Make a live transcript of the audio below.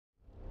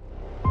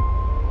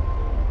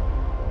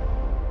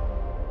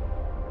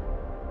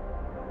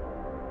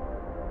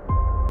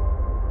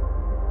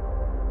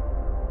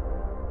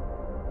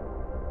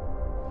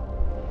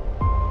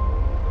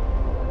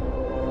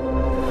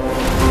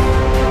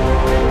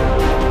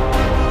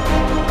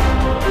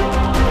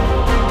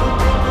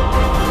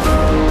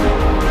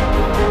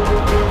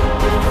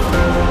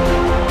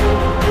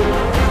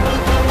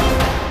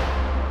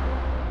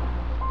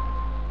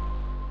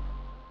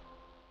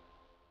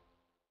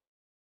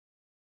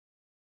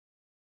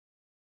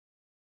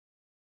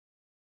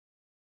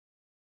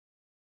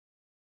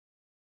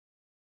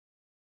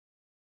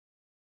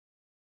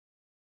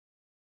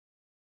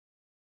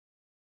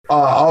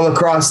all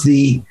across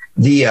the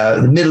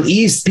Middle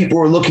East, people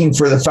were looking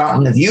for the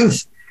fountain of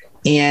youth.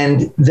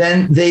 And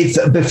then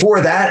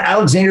before that,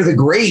 Alexander the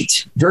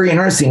Great, very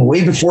interesting,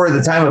 way before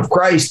the time of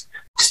Christ,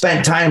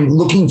 spent time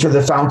looking for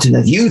the fountain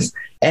of youth.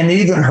 And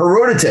even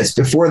Herodotus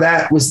before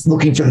that was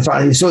looking for the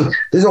fountain of youth. So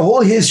there's a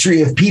whole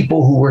history of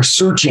people who were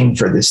searching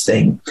for this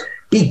thing,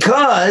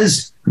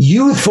 because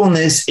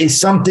youthfulness is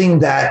something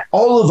that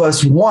all of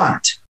us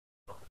want.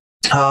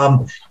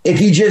 If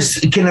you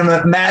just can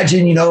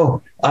imagine,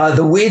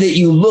 the way that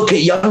you look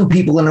at young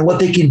people and what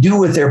they can do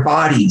with their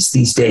bodies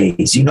these days,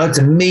 it's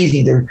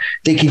amazing.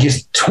 They can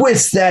just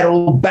twist that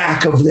old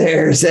back of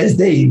theirs as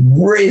they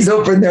raise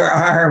open their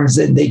arms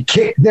and they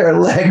kick their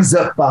legs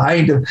up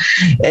behind them.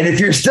 And if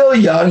you're still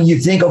young, you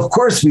think, of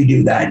course we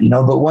do that,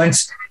 but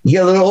once you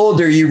get a little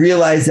older, you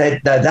realize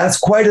that that's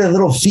quite a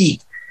little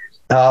feat.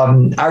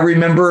 I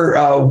remember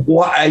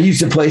I used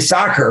to play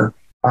soccer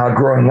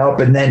growing up,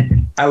 and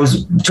then I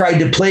was trying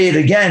to play it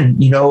again,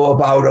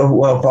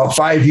 about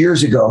 5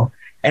 years ago,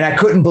 and I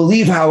couldn't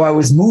believe how I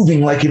was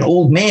moving like an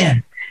old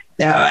man.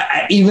 Now,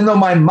 even though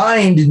my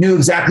mind knew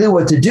exactly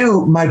what to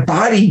do, my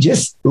body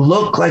just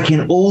looked like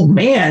an old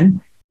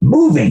man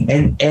moving,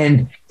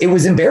 and it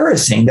was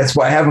embarrassing. That's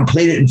why I haven't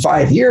played it in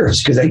 5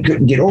 years, because I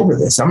couldn't get over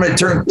this. I'm going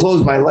to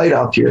close my light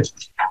off here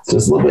so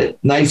it's a little bit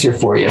nicer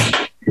for you.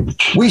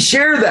 We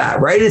share that,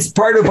 right? It's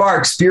part of our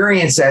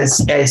experience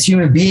as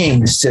human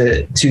beings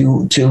to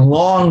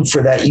long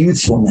for that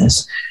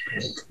youthfulness.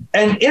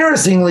 And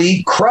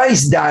interestingly,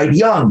 Christ died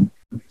young.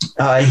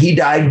 He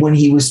died when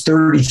he was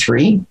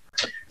 33.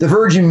 The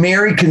Virgin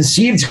Mary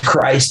conceived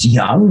Christ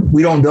young.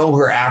 We don't know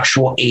her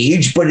actual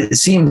age, but it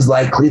seems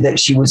likely that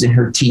she was in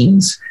her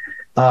teens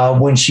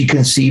when she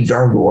conceived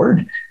our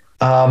Lord.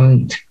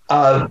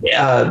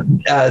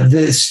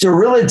 The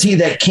sterility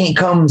that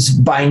comes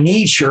by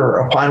nature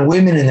upon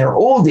women in their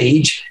old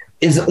age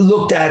is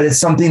looked at as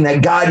something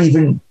that God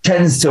even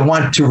tends to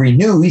want to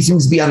renew. He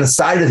seems to be on the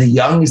side of the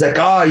young. He's like,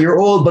 oh, you're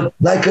old, but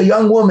like a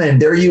young woman,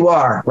 there you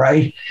are,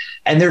 right?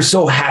 And they're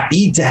so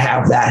happy to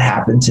have that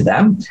happen to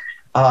them.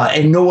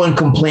 And no one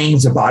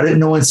complains about it.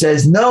 No one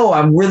says, no,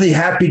 I'm really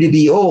happy to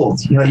be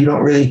old. You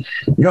don't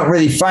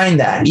really find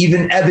that.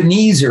 Even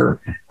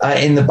Ebenezer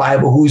in the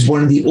Bible, who's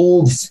one of the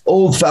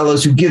old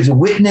fellows who gives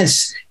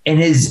witness in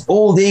his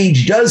old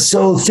age, does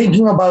so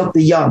thinking about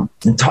the young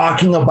and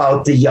talking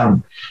about the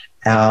young.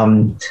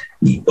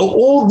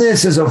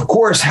 Oldness is, of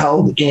course,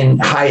 held in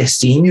high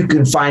esteem. You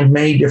can find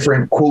many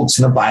different quotes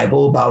in the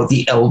Bible about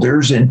the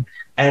elders and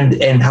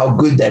how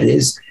good that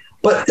is.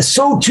 But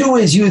so too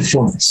is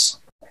youthfulness.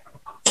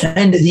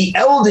 And the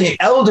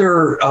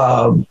elder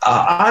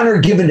honor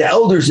given to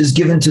elders is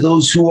given to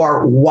those who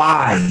are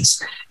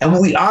wise. And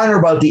what we honor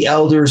about the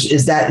elders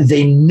is that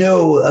they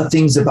know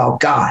things about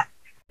God.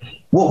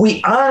 What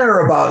we honor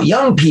about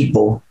young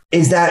people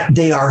is that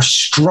they are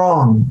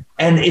strong,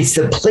 and it's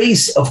the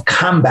place of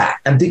combat.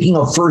 I'm thinking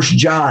of 1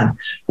 John,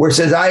 where it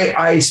says,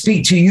 I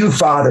speak to you,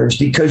 fathers,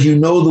 because you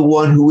know the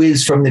one who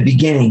is from the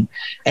beginning.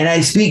 And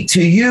I speak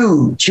to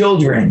you,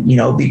 children,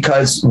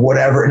 because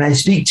whatever. And I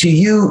speak to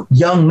you,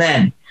 young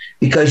men,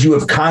 because you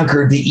have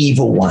conquered the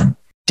evil one.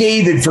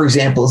 David, for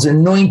example, is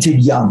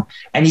anointed young,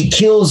 and he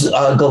kills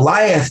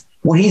Goliath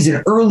when he's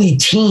an early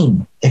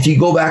teen. If you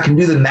go back and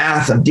do the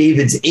math of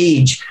David's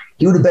age,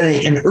 he would have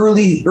been an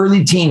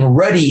early teen,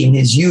 ready in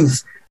his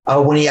youth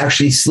when he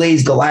actually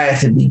slays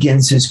Goliath and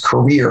begins his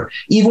career.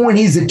 Even when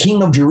he's the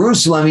king of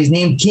Jerusalem, he's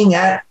named king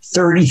at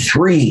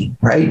 33,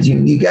 right?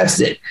 You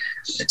guessed it.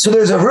 So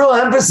there's a real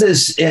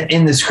emphasis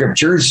in the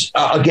scriptures.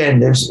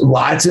 Again, there's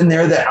lots in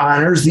there that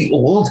honors the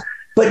old,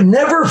 but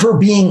never for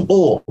being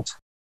old.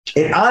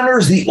 It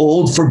honors the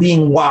old for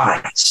being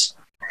wise.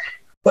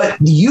 But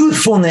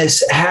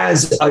youthfulness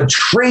has a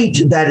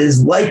trait that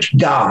is like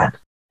God,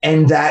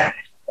 and that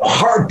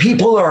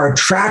people are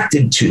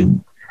attracted to.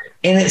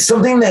 And it's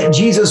something that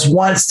Jesus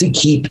wants to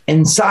keep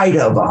inside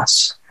of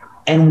us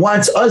and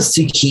wants us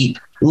to keep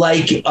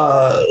like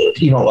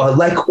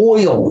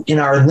oil in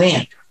our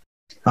lamp.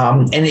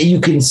 And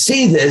you can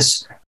see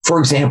this, for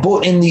example,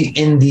 in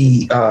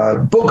the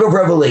book of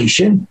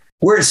Revelation,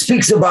 where it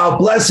speaks about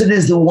blessed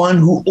is the one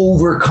who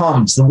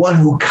overcomes, the one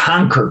who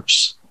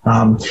conquers.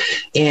 And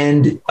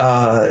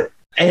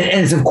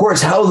it's, of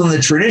course, held in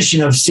the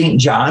tradition of St.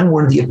 John,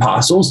 one of the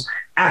apostles,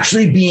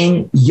 actually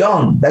being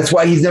young. That's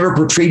why he's never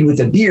portrayed with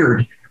a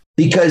beard,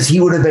 because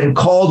he would have been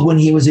called when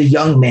he was a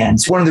young man.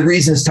 It's one of the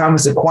reasons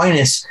Thomas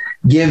Aquinas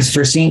gives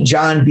for St.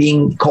 John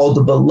being called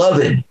the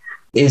beloved,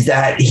 is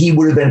that he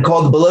would have been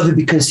called the beloved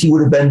because he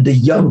would have been the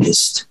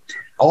youngest.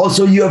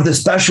 Also, you have the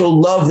special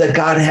love that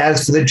God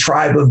has for the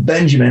tribe of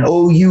Benjamin.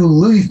 Oh, you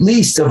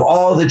least of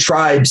all the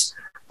tribes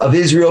of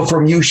Israel,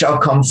 from you shall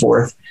come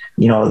forth,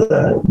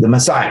 the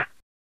Messiah.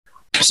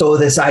 So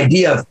this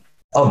idea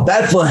of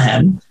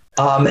Bethlehem,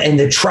 and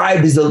the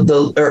tribe is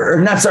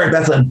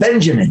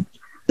Benjamin.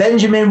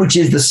 Benjamin, which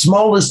is the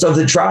smallest of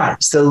the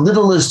tribes, the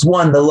littlest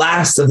one, the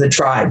last of the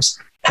tribes,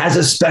 has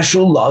a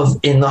special love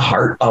in the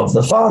heart of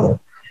the Father.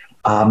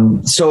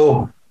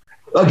 So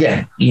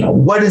again,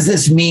 what does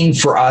this mean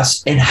for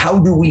us, and how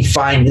do we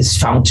find this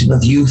fountain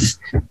of youth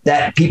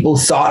that people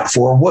sought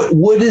for?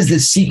 What is the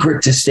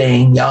secret to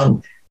staying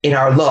young in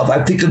our love?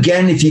 I think,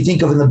 again, if you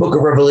think of in the book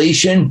of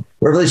Revelation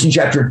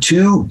chapter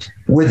 2,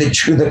 where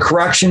the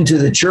correction to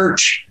the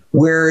church,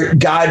 where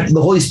the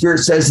Holy Spirit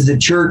says to the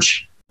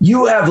church,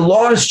 you have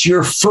lost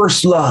your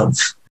first love.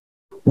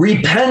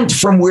 Repent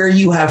from where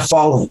you have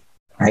fallen,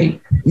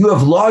 right? You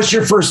have lost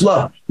your first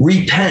love.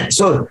 Repent.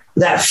 So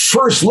that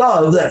first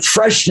love, that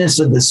freshness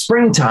of the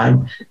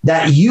springtime,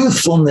 that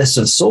youthfulness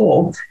of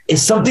soul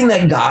is something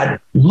that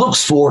God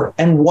looks for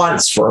and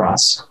wants for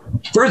us.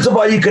 First of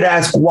all, you could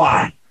ask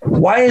why.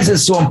 Why is it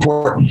so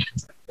important?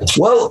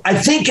 Well, I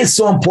think it's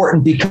so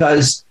important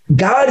because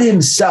God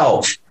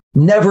himself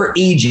never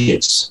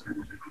ages.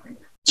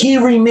 He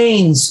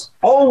remains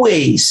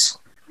always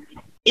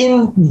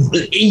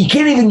you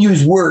can't even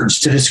use words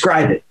to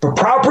describe it, but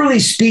properly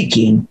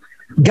speaking,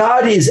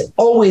 God is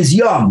always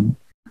young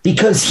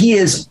because he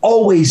is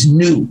always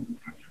new.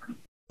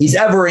 He's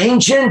ever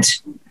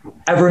ancient,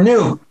 ever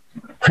new,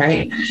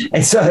 right?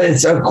 And so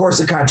it's, of course,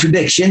 a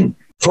contradiction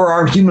for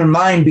our human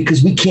mind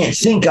because we can't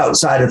think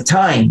outside of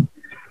time.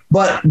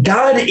 But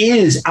God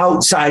is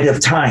outside of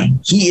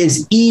time. He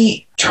is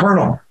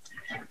eternal.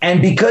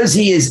 And because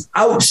he is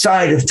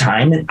outside of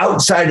time and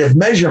outside of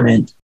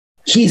measurement,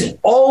 he's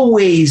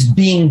always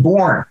being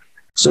born,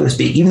 so to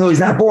speak, even though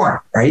he's not born,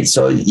 right?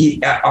 So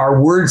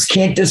our words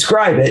can't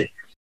describe it.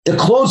 The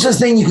closest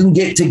thing you can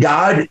get to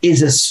God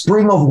is a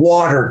spring of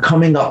water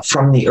coming up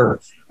from the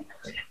earth.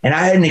 And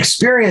I had an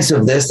experience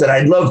of this that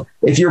I'd love,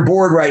 if you're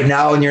bored right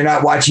now and you're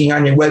not watching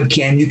on your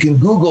webcam, you can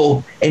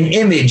Google an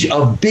image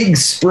of Big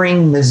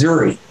Spring,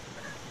 Missouri.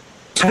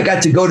 I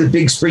got to go to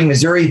Big Spring,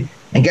 Missouri,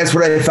 and guess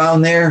what I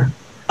found there?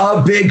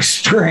 A big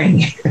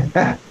spring.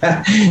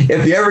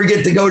 If you ever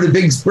get to go to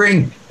Big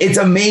Spring, it's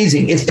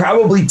amazing. It's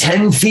probably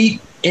 10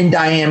 feet in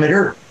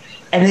diameter,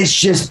 and it's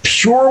just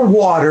pure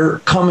water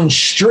coming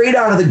straight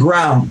out of the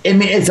ground. I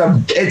mean, it's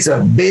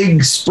a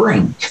big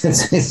spring,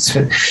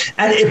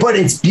 but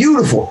it's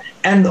beautiful,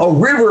 and a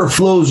river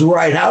flows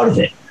right out of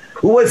it.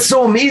 What's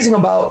so amazing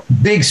about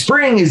Big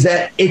Spring is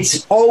that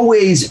it's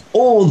always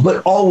old,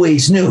 but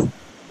always new.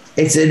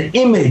 It's an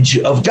image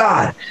of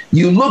God.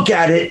 You look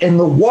at it and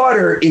the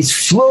water is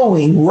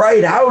flowing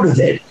right out of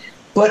it,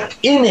 but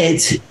in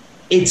it,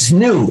 it's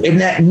new. And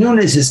that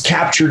newness is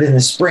captured in the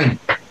spring.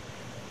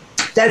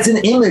 That's an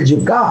image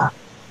of God.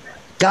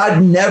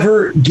 God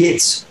never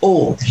gets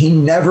old. He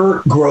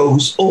never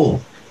grows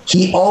old.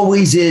 He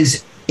always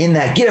is in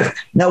that gift.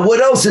 Now,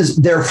 what else is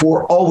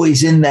therefore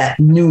always in that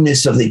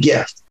newness of the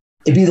gift?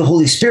 It'd be the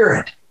Holy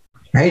Spirit,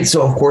 right?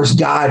 So, of course,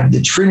 God,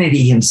 the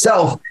Trinity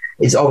himself,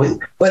 is always,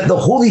 but the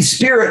Holy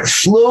Spirit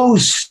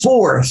flows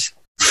forth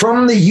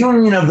from the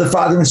union of the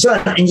Father and the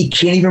Son. And you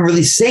can't even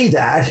really say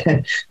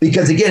that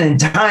because, again, in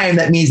time,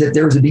 that means that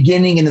there was a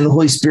beginning and then the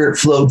Holy Spirit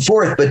flowed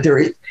forth. But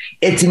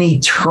it's an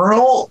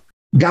eternal,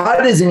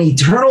 God is an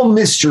eternal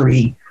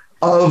mystery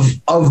of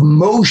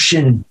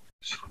motion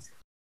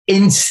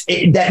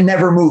that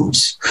never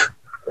moves.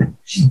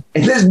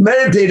 And just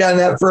meditate on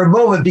that for a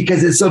moment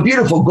because it's so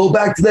beautiful. Go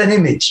back to that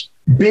image.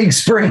 Big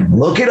Spring,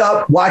 look it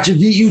up, watch a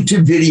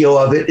YouTube video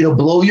of it. It'll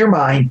blow your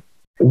mind.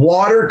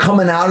 Water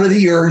coming out of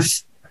the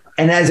earth.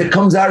 And as it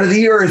comes out of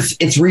the earth,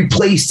 it's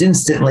replaced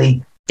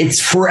instantly. It's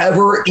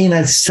forever in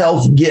a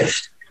self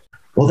gift.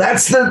 Well,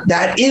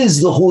 that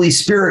is the Holy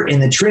Spirit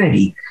in the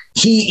Trinity.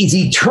 He is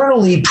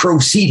eternally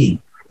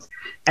proceeding,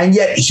 and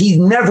yet he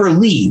never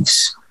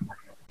leaves.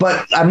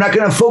 But I'm not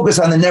going to focus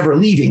on the never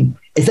leaving.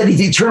 It's that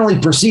he's eternally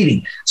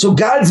proceeding. So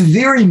God's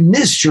very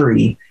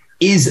mystery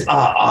is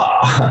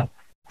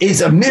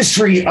a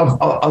mystery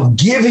of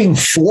giving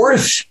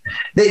forth.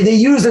 They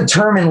use a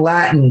term in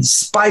Latin,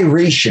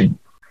 spiration,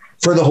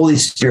 for the Holy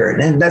Spirit.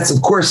 And that's,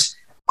 of course,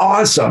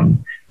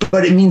 awesome,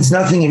 but it means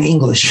nothing in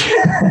English.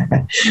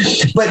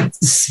 But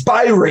to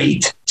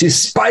spirate.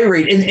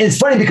 And it's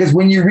funny because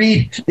when you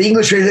read the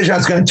English translation, I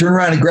was going to turn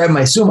around and grab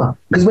my Summa,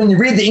 because when you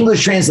read the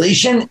English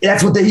translation,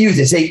 that's what they use.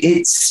 They say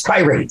it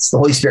spirates, the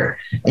Holy Spirit.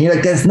 And you're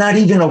like, that's not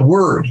even a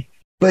word.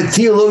 But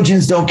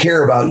theologians don't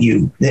care about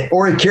you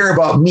or care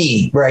about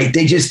me, right?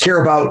 They just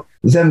care about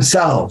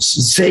themselves,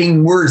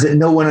 saying words that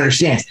no one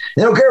understands.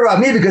 They don't care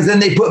about me because then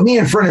they put me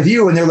in front of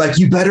you and they're like,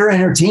 you better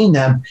entertain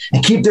them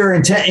and keep their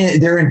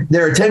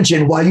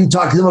attention while you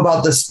talk to them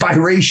about the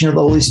spiration of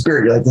the Holy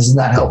Spirit. You're like, this is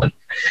not helping.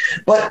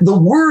 But the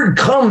word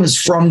comes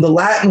from the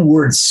Latin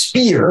word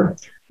sphere,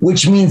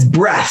 which means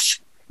breath,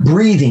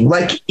 breathing,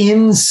 like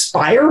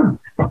inspire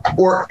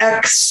or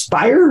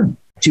expire.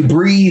 To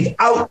breathe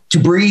out, to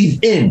breathe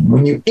in.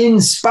 When you're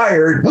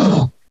inspired,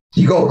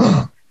 you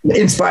go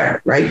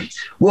inspired, right?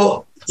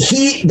 Well,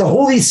 the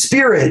Holy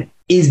Spirit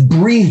is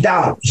breathed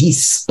out. He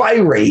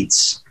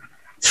spirates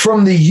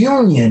from the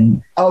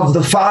union of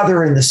the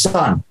Father and the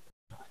Son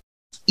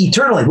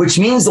eternally, which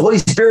means the Holy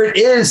Spirit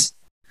is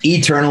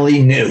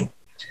eternally new.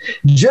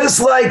 Just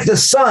like the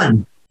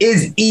Son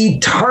is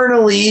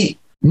eternally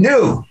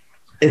new.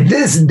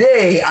 this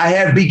day I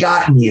have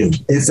begotten you.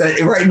 It's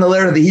right in the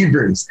letter of the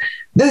Hebrews.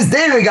 This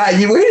day I begotten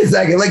you. Wait a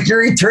second, like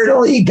you're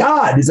eternally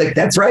God. He's like,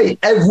 that's right.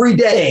 Every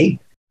day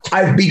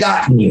I've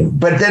begotten you.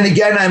 But then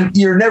again,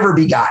 you're never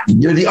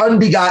begotten. You're the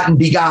unbegotten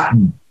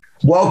begotten.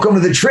 Welcome to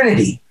the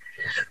Trinity.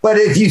 But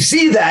if you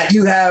see that,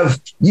 you have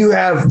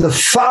the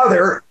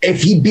Father,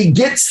 if he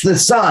begets the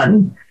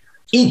Son,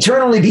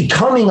 eternally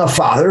becoming a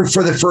father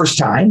for the first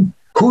time,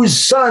 whose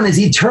son is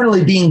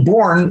eternally being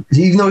born,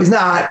 even though he's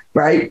not,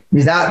 right?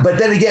 He's not. But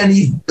then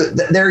again,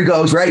 there he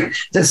goes, right?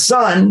 The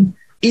Son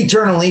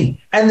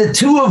eternally, and the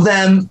two of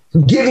them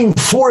giving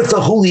forth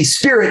the Holy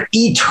Spirit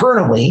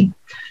eternally.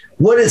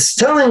 What it's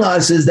telling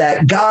us is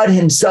that God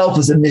himself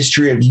is a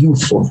mystery of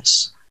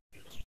youthfulness.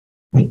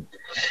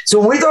 So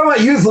when we talk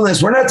about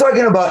youthfulness, we're not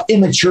talking about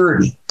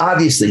immaturity,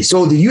 obviously.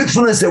 So the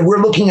youthfulness that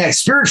we're looking at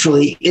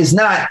spiritually is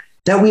not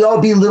that we all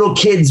be little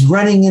kids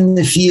running in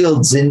the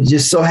fields and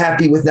just so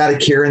happy without a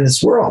care in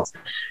this world.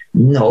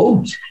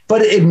 No,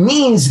 but it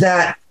means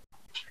that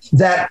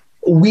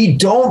we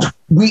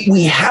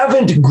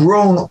haven't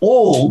grown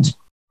old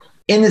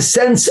in the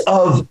sense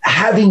of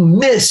having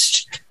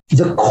missed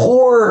the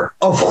core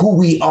of who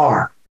we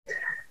are.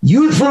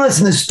 Youthfulness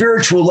in the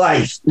spiritual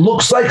life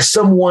looks like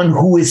someone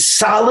who is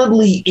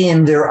solidly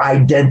in their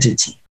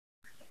identity.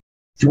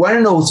 If you want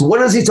to know, so what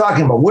is he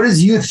talking about? What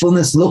does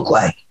youthfulness look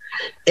like?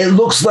 It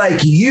looks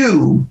like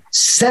you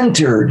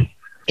centered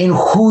in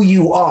who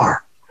you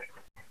are.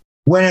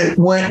 When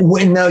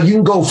now you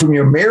can go from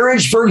your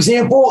marriage, for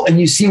example, and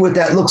you see what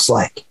that looks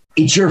like.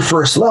 It's your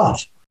first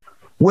love.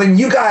 When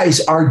you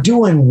guys are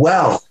doing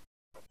well,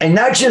 and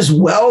not just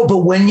well, but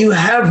when you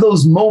have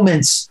those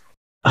moments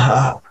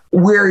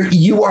where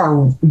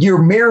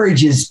your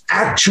marriage is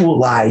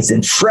actualized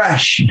and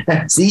fresh,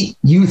 see,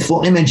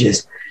 youthful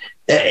images,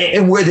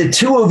 and where the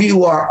two of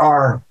you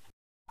are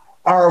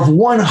of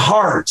one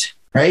heart,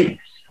 right?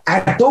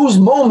 At those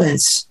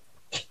moments,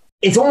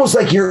 it's almost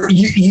like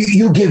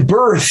you give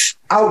birth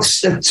out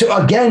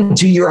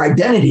to your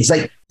identity. It's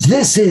like,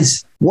 this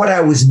is what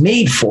I was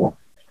made for.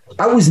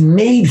 I was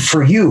made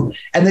for you.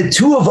 And the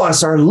two of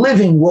us are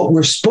living what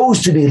we're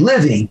supposed to be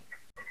living.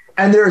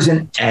 And there's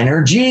an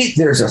energy,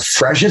 there's a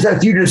freshness.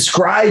 If you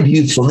describe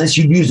youthfulness,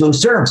 you'd use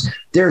those terms.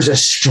 There's a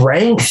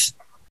strength,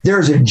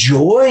 there's a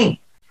joy,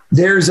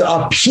 there's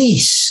a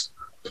peace.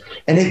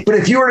 But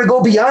if you were to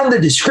go beyond the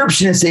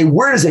description and say,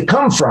 where does it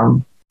come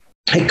from?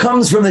 It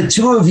comes from the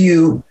two of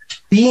you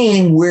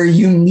being where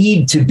you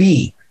need to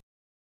be,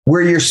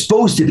 where you're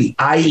supposed to be,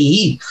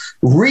 i.e.,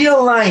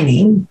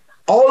 realigning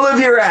all of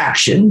your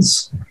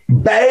actions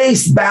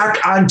based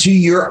back onto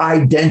your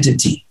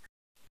identity.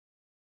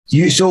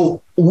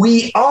 So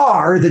we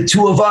are, the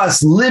two of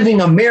us,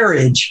 living a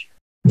marriage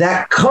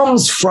that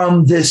comes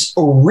from this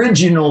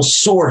original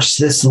source,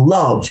 this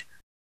love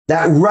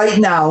that right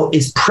now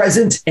is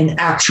present and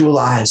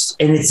actualized,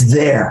 and it's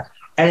there,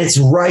 and it's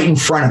right in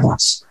front of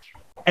us.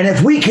 And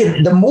if we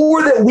can, the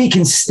more that we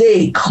can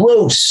stay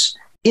close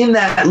in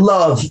that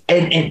love,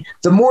 and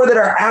the more that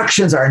our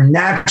actions are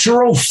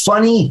natural,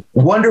 funny,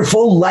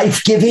 wonderful,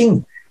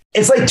 life-giving.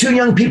 It's like two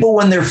young people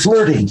when they're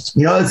flirting,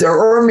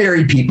 or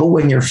married people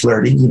when you're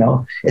flirting,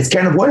 it's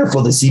kind of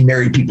wonderful to see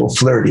married people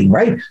flirting,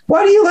 right?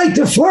 Why do you like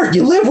to flirt?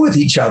 You live with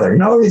each other,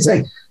 it's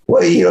like,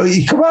 well,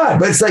 come on.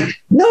 But it's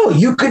like, no,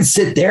 you could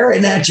sit there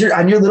and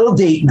on your little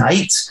date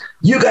nights,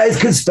 you guys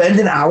could spend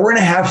an hour and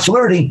a half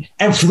flirting,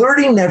 and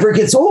flirting never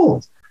gets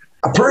old.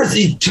 A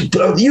person,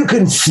 you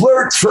can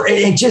flirt for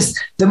it. Just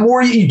the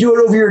more you do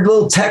it over your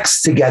little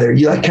texts together,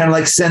 you kind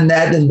of send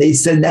that, and they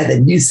send that,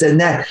 and you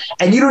send that,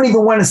 and you don't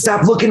even want to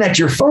stop looking at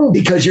your phone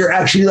because you're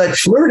actually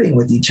flirting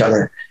with each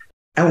other.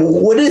 And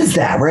what is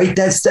that, right?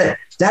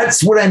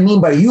 That's what I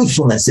mean by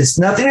youthfulness. It's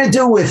nothing to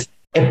do with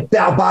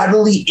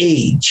bodily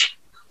age.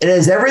 It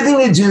has everything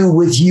to do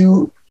with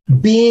you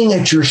being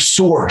at your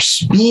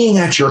source, being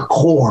at your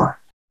core.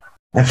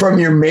 And from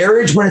your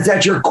marriage, when it's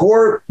at your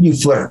core, you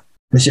flirt.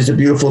 It's just a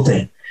beautiful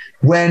thing.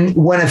 When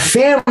a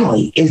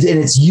family is in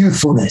its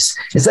youthfulness,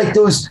 it's like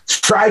those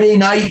Friday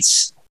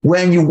nights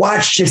when you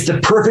watch just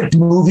the perfect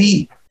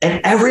movie and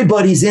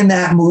everybody's in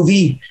that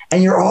movie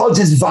and you're all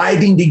just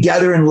vibing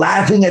together and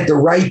laughing at the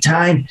right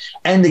time.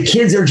 And the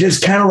kids are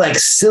just kind of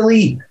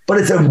silly, but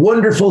it's a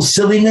wonderful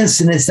silliness,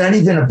 and it's not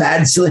even a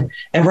bad silly.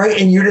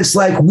 And you're just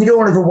like, we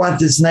don't ever want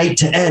this night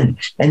to end.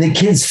 And the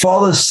kids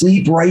fall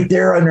asleep right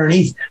there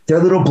underneath their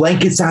little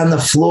blankets on the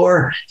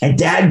floor, and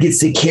dad gets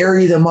to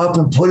carry them up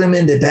and put them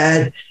into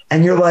bed.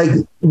 And you're like,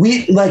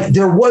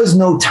 there was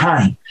no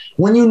time.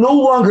 When you no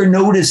longer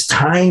notice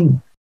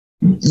time,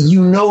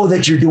 you know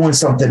that you're doing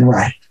something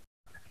right.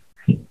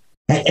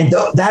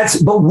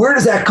 But where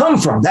does that come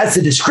from? That's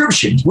the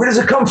description. Where does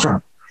it come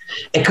from?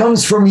 It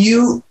comes from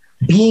you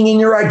being in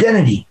your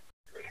identity.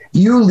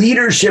 You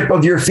leadership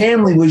of your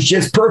family was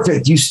just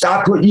perfect. You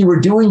stopped what you were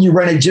doing. You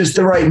rented just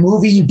the right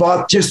movie. You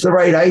bought just the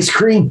right ice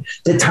cream.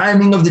 The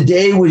timing of the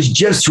day was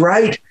just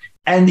right.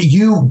 And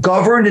you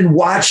governed and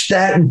watched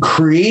that and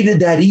created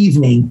that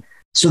evening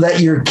so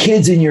that your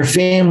kids and your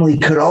family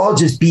could all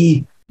just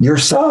be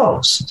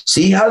yourselves.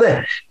 See how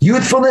the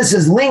youthfulness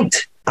is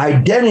linked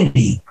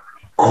identity,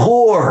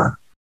 core,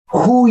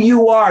 who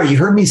you are. You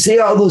heard me say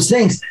all those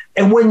things.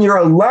 And when you're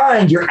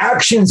aligned, your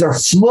actions are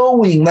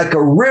flowing like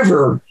a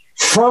river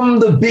from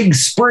the big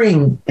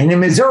spring. And in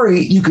Missouri,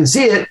 you can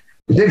see it.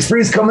 The big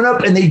spring's coming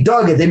up and they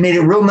dug it. They made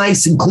it real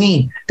nice and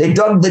clean. They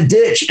dug the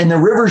ditch and the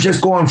river's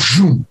just going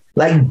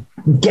like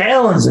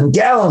gallons and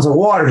gallons of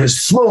water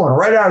just flowing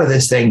right out of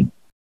this thing.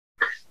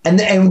 And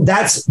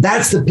that's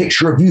the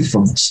picture of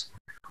youthfulness.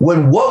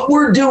 When what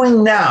we're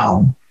doing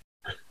now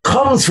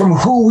comes from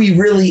who we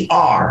really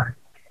are,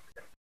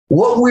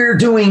 what we're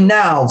doing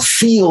now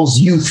feels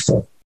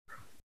youthful.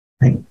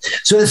 Right?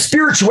 So the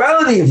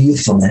spirituality of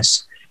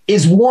youthfulness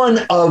is one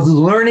of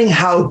learning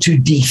how to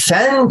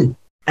defend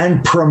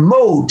and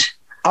promote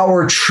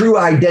our true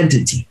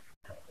identity.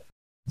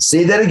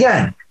 Say that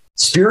again.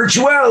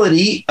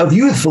 Spirituality of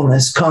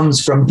youthfulness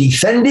comes from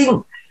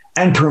defending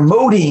and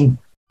promoting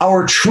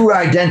our true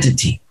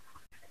identity.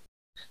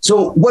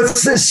 So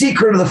what's the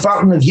secret of the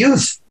fountain of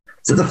youth?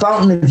 So the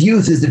fountain of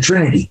youth is the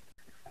Trinity.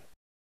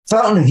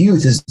 Fountain of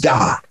youth is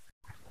God.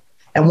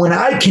 And when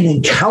I can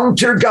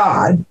encounter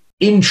God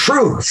in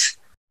truth,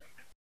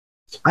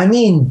 I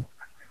mean,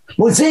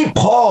 when St.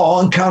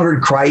 Paul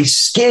encountered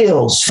Christ,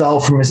 scales fell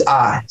from his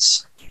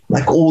eyes,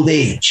 like old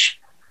age,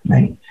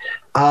 right?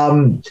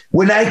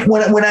 When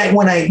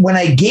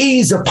I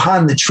gaze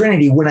upon the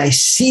Trinity, when I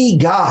see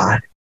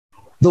God,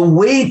 the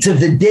weight of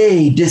the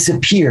day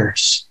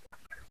disappears.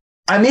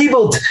 I'm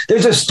able to,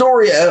 there's a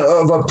story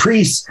of a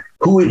priest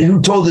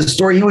who told the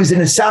story. He was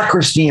in a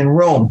sacristy in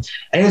Rome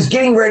and he was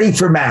getting ready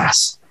for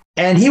Mass.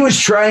 And he was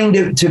trying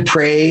to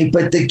pray,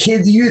 but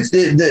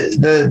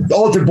the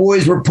altar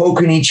boys were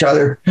poking each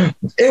other. And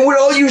what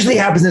all usually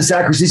happens in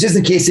sacristy, just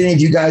in case any of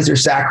you guys are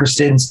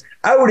sacristans,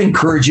 I would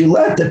encourage you,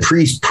 let the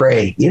priest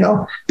pray,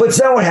 But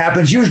it's not what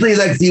happens. Usually,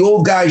 like, the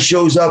old guy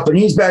shows up and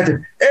he's back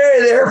there,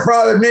 hey there,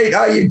 Father Nate,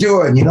 how you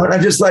doing? And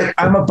I'm just like,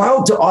 I'm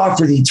about to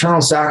offer the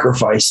eternal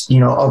sacrifice,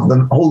 of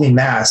the Holy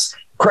Mass.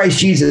 Christ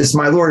Jesus,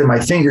 my Lord, in my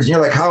fingers. And you're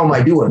like, how am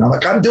I doing? I'm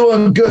like, I'm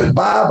doing good,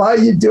 Bob. How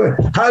you doing?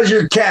 How's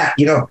your cat?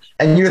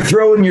 And you're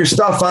throwing your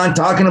stuff on,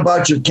 talking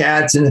about your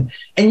cats. And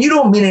you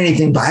don't mean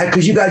anything by it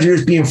because you guys are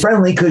just being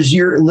friendly because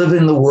you're living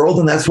in the world.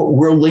 And that's what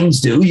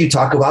worldlings do. You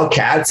talk about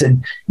cats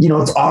and,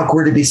 it's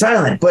awkward to be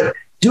silent. But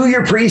do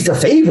your priest a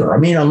favor. I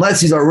mean,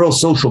 unless he's a real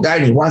social guy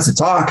and he wants to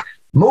talk.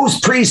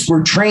 Most priests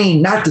were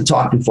trained not to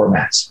talk before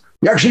Mass.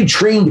 You're actually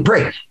trained to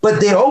pray,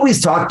 but they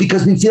always talk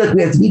because we feel like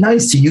we have to be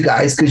nice to you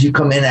guys because you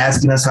come in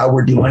asking us how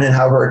we're doing and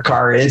how our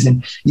car is.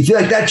 And you feel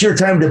like that's your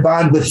time to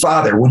bond with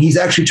Father. When he's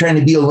actually trying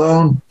to be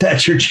alone,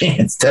 that's your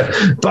chance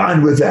to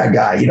bond with that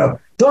guy.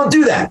 Don't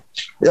do that.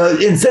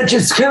 Instead,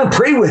 just kind of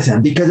pray with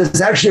him because it's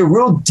actually a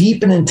real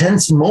deep and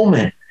intense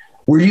moment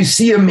where you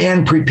see a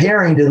man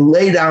preparing to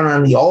lay down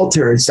on the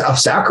altar and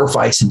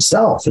self-sacrifice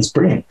himself. It's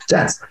pretty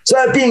intense. So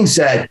that being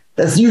said,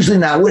 that's usually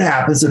not what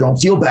happens. So don't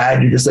feel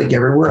bad. You're just like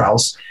everywhere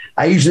else.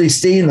 I usually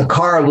stay in the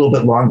car a little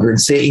bit longer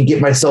and get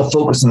myself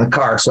focused in the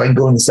car so I can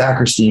go in the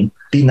sacristy and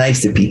be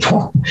nice to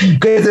people.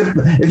 Because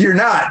if you're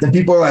not, then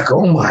people are like,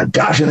 oh my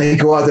gosh. And they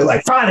go out there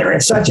like, Father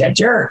is such a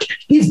jerk.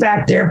 He's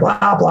back there,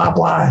 blah, blah,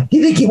 blah.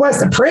 You think he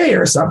wants to pray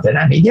or something?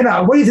 I mean,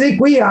 what do you think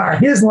we are?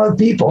 He doesn't love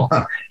people.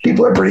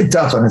 People are pretty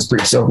tough on this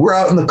priest. So we're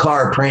out in the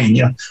car praying,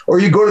 or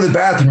you go to the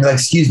bathroom, you're like,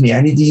 excuse me,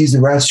 I need to use the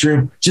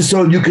restroom just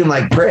so you can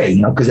pray,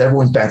 because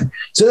everyone's back.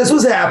 So this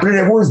was happening.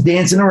 Everyone's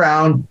dancing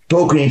around,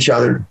 poking each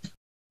other.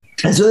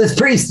 And so this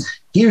priest,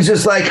 he was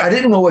just like, I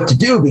didn't know what to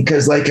do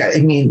because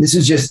this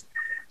is just,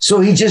 so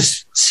he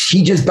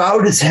just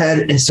bowed his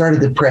head and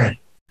started to pray.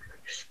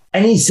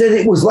 And he said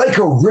it was like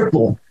a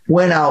ripple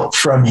went out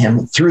from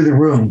him through the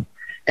room.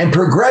 And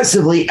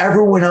progressively,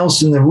 everyone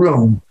else in the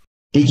room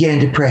began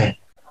to pray.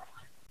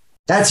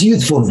 That's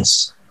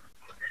youthfulness.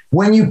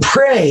 When you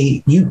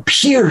pray, you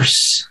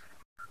pierce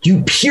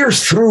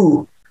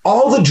through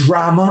all the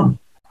drama,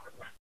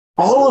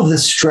 all of the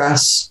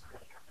stress,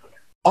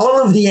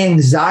 all of the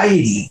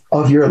anxiety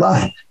of your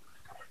life.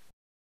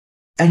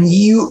 And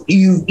you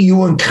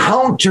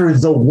encounter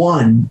the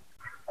one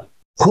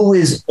who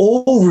is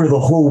over the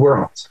whole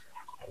world.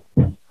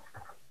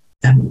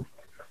 And,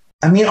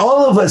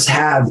 all of us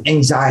have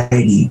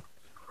anxiety.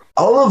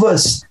 All of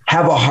us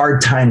have a hard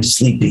time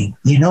sleeping.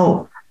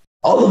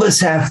 All of us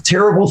have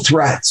terrible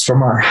threats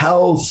from our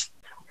health.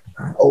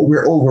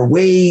 We're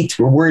overweight.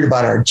 We're worried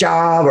about our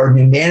job. Our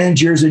new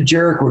manager's a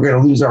jerk. We're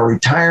going to lose our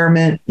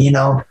retirement.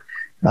 You're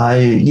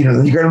going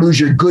to lose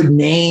your good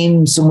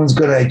name. Someone's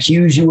going to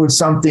accuse you of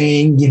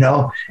something,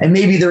 and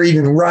maybe they're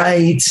even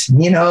right,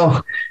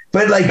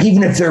 but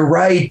even if they're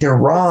right, they're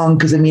wrong.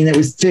 Cause it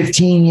was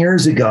 15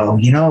 years ago,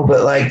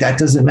 but that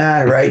doesn't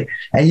matter. Right.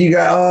 And you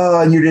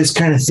go, and you're just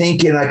kind of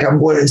thinking I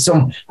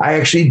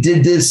actually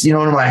did this, in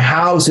my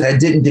house and I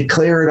didn't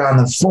declare it on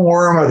the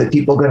form. Are the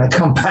people going to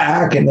come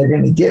back and they're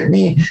going to get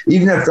me?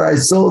 Even after I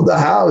sold the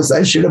house,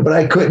 I should have, but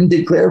I couldn't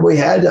declare. We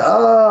had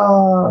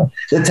to,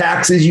 the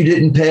taxes you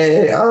didn't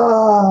pay.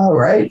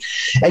 Right.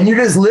 And you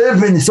just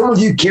live, and some of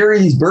you carry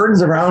these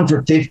burdens around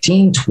for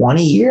 15,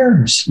 20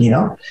 years,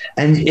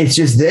 and it's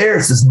just there.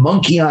 It's this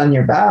monkey on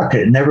your back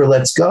and it never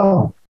lets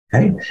go.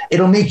 right?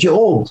 It'll make you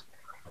old.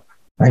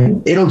 Right?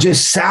 It'll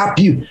just sap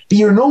you.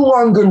 You're no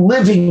longer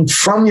living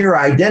from your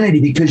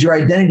identity because your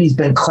identity's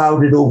been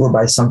clouded over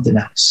by something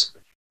else.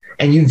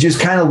 And you've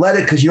just kind of let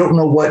it because you don't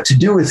know what to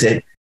do with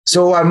it.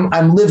 So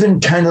I'm living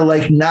kind of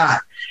like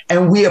not.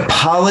 And we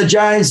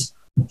apologize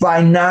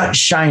by not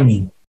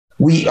shining.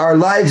 Our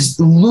lives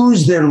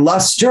lose their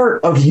luster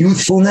of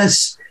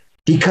youthfulness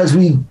because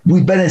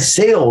we've been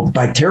assailed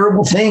by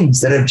terrible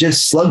things that have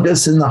just slugged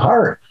us in the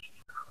heart.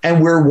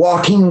 And we're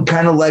walking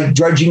kind of like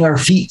drudging our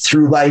feet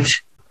through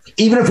life.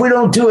 Even if we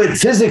don't do it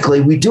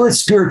physically, we do it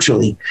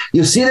spiritually.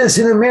 You'll see this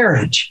in a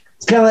marriage.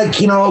 It's kind of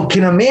like,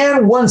 can a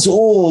man once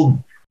old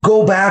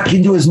go back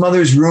into his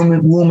mother's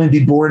womb and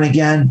be born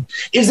again?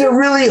 Is there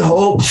really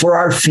hope for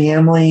our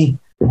family?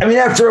 I mean,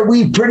 after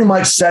we pretty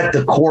much set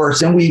the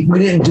course and we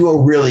didn't do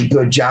a really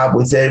good job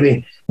with it. I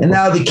mean, and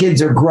now the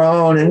kids are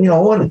grown and,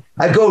 when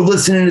I go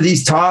listening to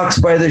these talks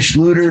by the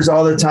Schluters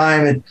all the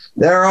time and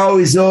they're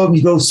always,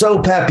 you go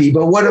so peppy,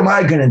 but what am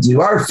I going to do?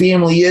 Our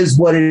family is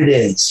what it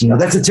is.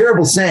 That's a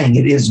terrible saying.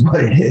 It is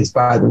what it is,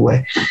 by the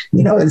way,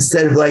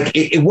 instead of like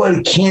what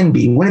it can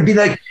be. Wouldn't it be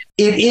like,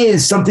 it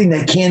is something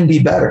that can be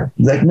better?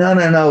 Like,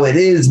 no, it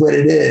is what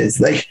it is.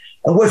 Like,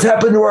 what's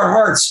happened to our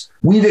hearts?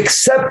 We've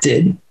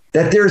accepted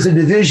that there's a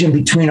division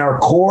between our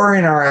core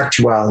and our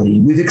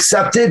actuality. We've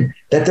accepted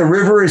that the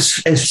river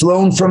is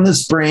flown from the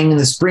spring and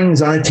the spring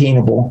is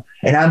unattainable.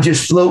 And I'm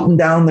just floating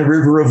down the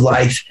river of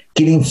life,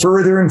 getting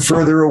further and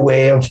further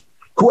away of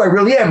who I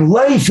really am.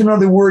 Life, in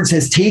other words,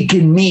 has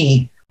taken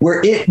me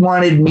where it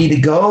wanted me to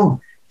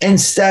go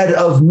instead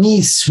of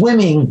me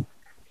swimming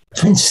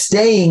and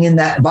staying in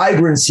that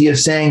vibrancy of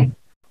saying,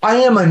 I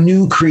am a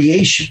new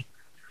creation.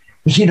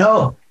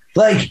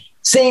 Like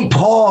St.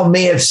 Paul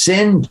may have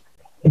sinned,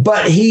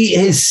 but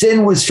his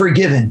sin was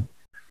forgiven.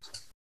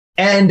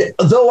 And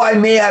though I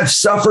may have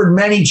suffered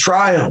many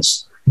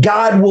trials,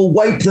 God will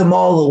wipe them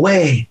all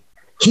away.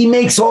 He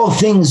makes all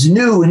things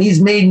new, and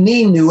he's made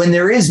me new. And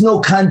there is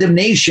no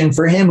condemnation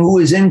for him who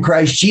is in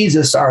Christ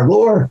Jesus, our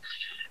Lord.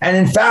 And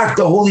in fact,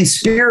 the Holy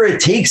Spirit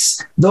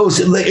takes those,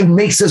 it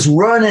makes us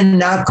run and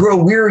not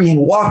grow weary and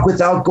walk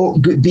without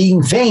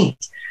being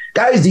faint.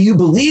 Guys, do you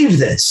believe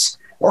this?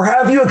 Or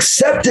have you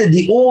accepted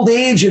the old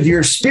age of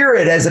your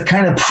spirit as a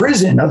kind of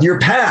prison of your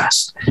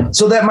past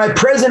so that my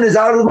present is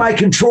out of my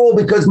control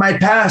because my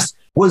past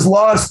was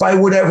lost by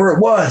whatever it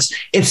was?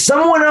 If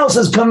someone else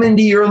has come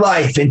into your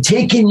life and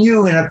taken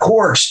you in a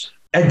course,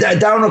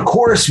 down a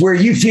course where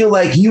you feel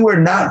like you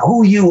are not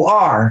who you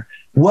are,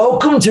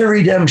 welcome to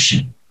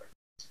redemption.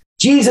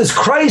 Jesus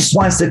Christ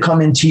wants to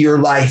come into your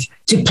life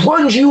to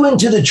plunge you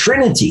into the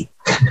Trinity,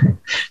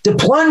 to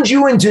plunge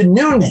you into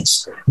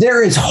newness.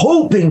 There is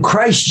hope in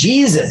Christ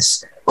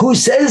Jesus, who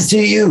says to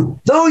you,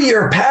 though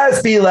your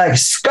past be like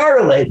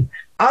scarlet,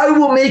 I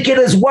will make it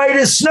as white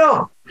as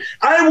snow.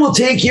 I will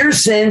take your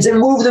sins and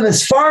move them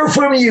as far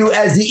from you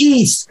as the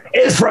east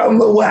is from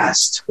the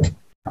west.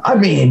 I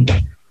mean,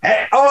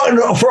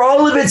 for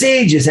all of its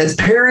ages, has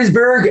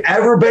Perrysburg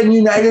ever been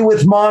united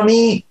with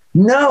mommy?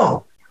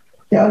 No.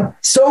 Yeah.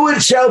 So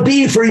it shall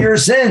be for your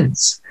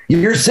sins.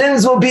 Your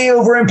sins will be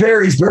over in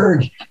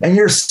Perrysburg and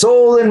your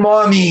soul in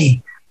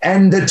mommy,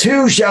 and the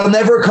two shall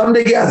never come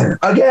together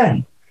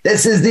again.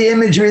 This is the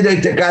imagery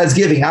that God's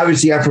giving.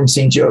 Obviously, I'm from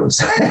St. Joe's.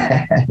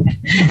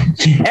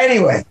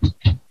 Anyway,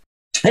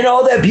 and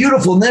all that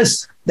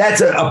beautifulness,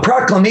 that's a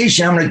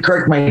proclamation. I'm going to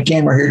correct my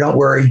camera here. Don't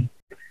worry.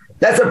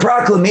 That's a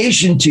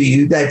proclamation to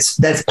you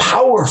that's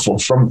powerful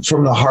from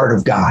the heart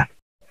of God.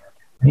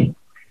 Right?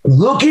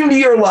 Look into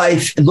your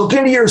life, look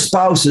into your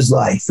spouse's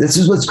life. This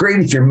is what's great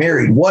if you're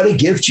married. What a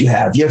gift you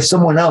have. You have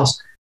someone else.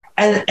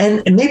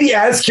 And maybe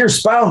ask your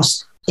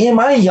spouse, am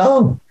I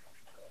young?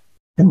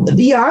 And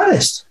be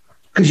honest.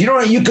 Because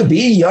you could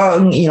be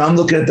young. I'm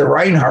looking at the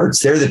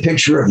Reinhardts there, the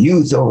picture of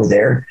youth over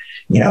there.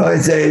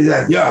 And say,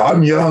 yeah,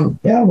 I'm young.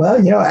 Yeah, well,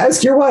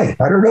 ask your wife.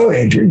 I don't know,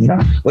 Andrew.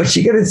 What's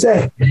she going to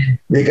say?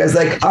 Because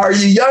are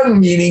you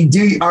young?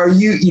 Meaning, are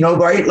you,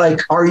 right?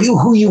 Like, are you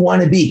who you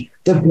want to be?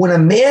 When a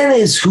man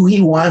is who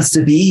he wants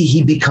to be,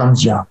 he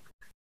becomes young.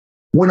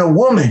 When a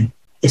woman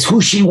is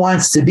who she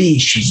wants to be,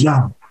 she's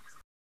young.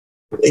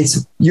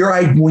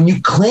 When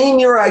you claim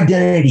your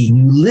identity,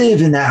 you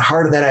live in that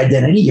heart of that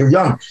identity, you're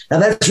young. Now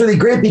that's really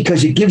great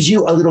because it gives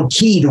you a little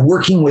key to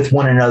working with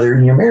one another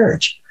in your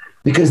marriage.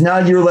 Because now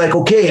you're like,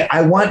 okay,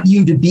 I want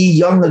you to be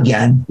young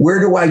again.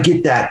 Where do I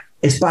get that?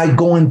 It's by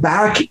going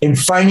back and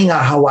finding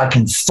out how I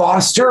can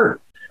foster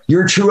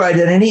your true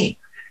identity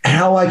and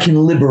how I can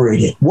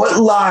liberate it.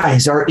 What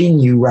lies are in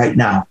you right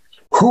now?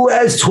 Who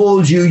has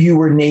told you you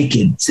were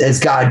naked, says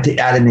God to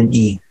Adam and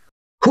Eve?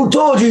 Who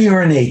told you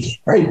were naked,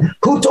 right?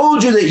 Who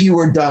told you that you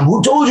were dumb?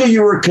 Who told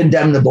you were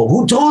condemnable?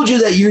 Who told you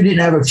that you didn't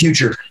have a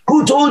future?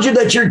 Who told you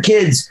that your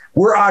kids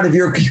were out of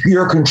your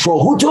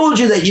control? Who told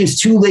you that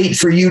it's too late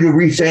for you to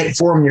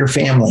reform your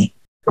family?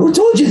 Who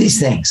told you these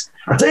things?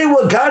 I'll tell you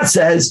what God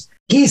says.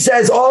 He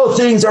says all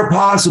things are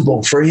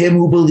possible for him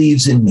who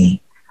believes in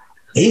me.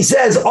 He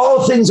says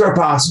all things are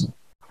possible.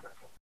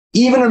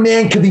 Even a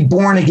man could be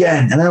born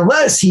again. And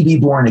unless he be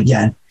born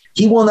again,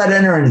 he will not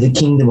enter into the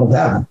kingdom of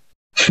heaven.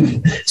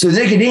 So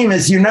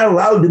Nicodemus, you're not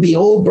allowed to be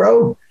old,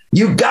 bro.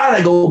 You got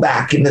to go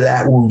back into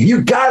that womb.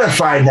 You got to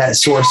find that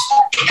source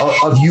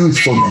of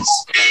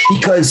youthfulness,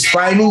 because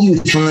finding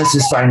youthfulness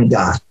is finding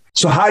God.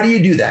 So how do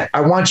you do that?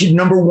 I want you,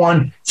 number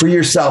one, for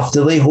yourself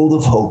to lay hold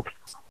of hope.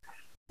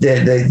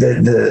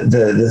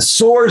 The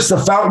source, the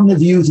fountain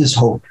of youth is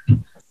hope.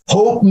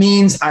 Hope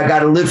means I got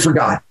to live for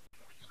God.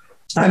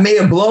 I may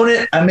have blown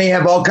it. I may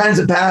have all kinds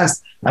of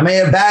past. I may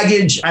have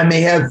baggage. I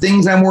may have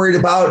things I'm worried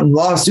about and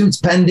lawsuits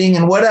pending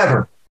and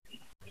whatever.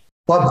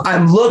 But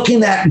I'm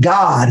looking at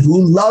God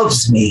who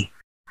loves me,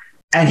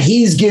 and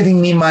he's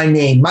giving me my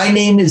name. My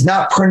name is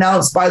not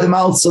pronounced by the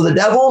mouths of the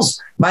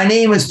devils. My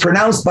name is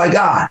pronounced by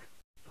God.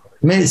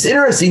 I mean, it's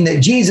interesting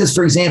that Jesus,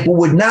 for example,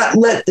 would not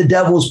let the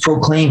devils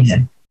proclaim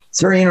him. It's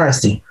very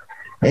interesting.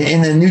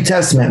 In the New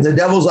Testament, the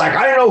devil's like,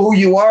 I know who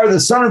you are, the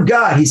Son of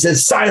God. He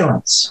says,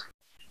 silence.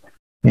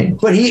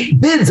 But he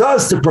bids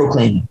us to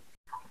proclaim him.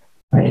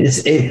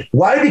 Right?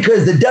 Why?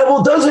 Because the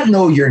devil doesn't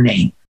know your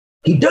name.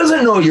 He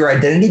doesn't know your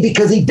identity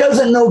because he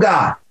doesn't know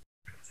God.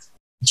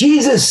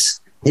 Jesus,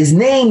 his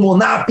name will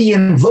not be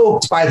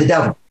invoked by the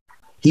devil.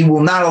 He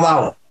will not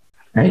allow it.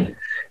 Right?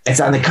 It's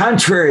on the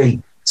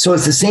contrary. So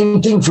it's the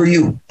same thing for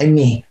you and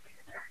me.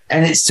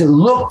 And it's to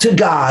look to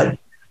God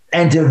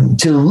and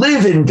to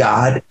live in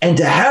God and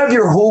to have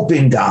your hope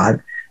in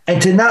God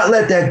and to not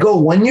let that go.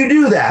 When you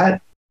do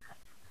that,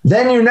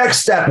 then your next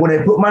step, when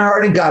I put my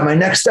heart in God, my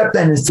next step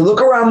then is to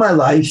look around my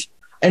life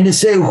and to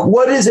say,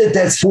 what is it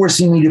that's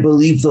forcing me to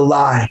believe the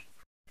lie?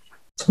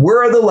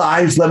 Where are the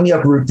lies? Let me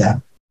uproot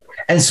them.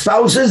 And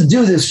spouses,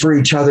 do this for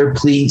each other,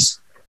 please.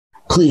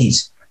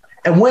 Please.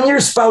 And when your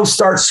spouse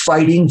starts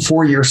fighting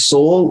for your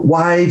soul,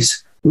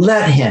 wives,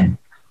 let him.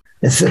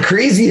 It's the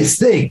craziest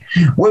thing.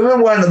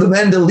 Women want the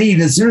men to lead.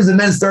 And as soon as the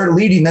men start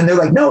leading, then they're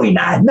like, no, you're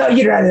not. No,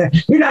 you're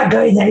not. You're not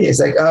going there. It's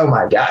like, oh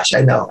my gosh,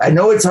 I know. I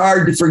know it's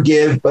hard to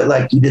forgive, but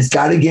like, you just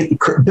got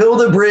to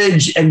build a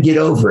bridge and get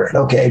over it.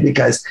 Okay.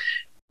 Because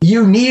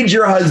you need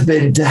your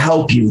husband to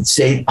help you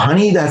say,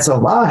 honey, that's a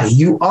lie.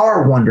 You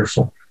are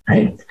wonderful.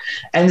 Right.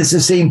 And it's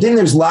the same thing.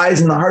 There's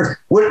lies in the heart.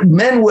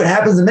 What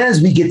happens to men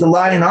is we get the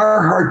lie in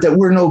our heart that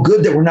we're no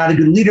good, that we're not a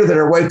good leader, that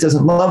our wife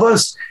doesn't love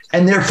us.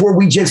 And therefore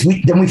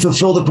then we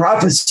fulfill the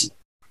prophecy.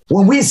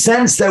 When we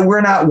sense that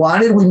we're not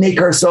wanted, we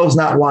make ourselves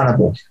not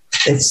wantable.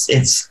 It's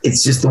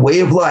just the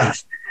way of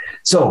life.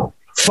 So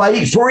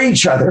fight for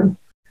each other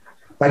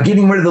by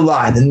getting rid of the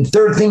lie. Then the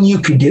third thing you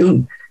could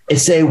do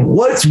is say,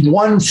 what's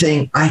one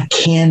thing I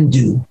can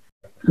do?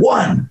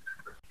 One.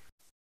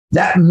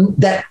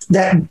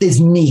 That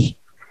is me.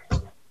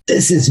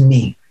 This is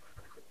me.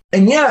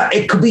 And yeah,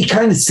 it could be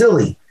kind of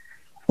silly,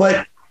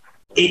 but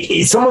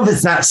some of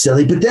it's not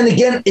silly. But then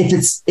again, if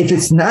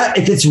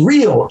it's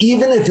real,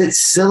 even if it's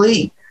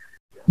silly,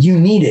 you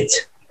need it.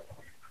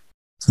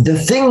 The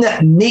thing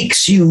that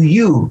makes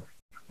you,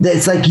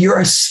 that's like you're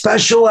a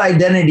special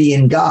identity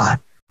in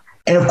God.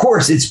 And of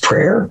course, it's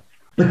prayer.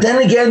 But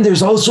then again,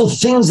 there's also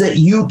things that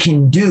you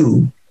can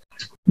do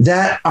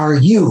that are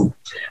you.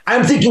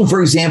 I'm thinking,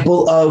 for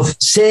example, of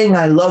saying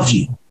I love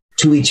you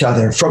to each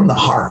other from the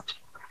heart.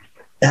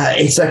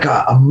 It's like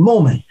a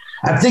moment.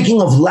 I'm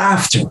thinking of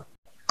laughter.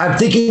 I'm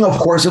thinking, of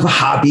course, of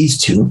hobbies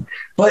too,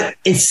 but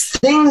it's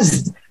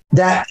things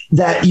that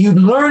you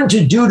learn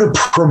to do to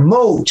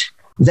promote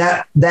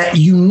that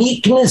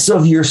uniqueness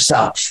of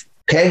yourself.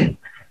 Okay.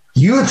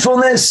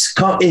 Youthfulness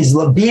is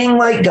being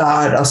like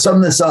God. I'll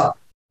sum this up.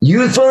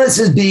 Youthfulness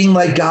is being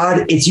like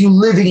God. It's you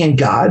living in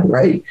God,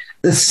 right?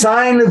 The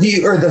sign of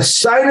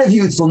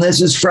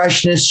youthfulness is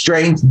freshness,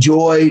 strength,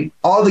 joy,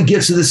 all the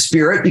gifts of the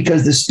Spirit,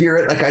 because the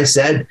Spirit, like I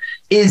said,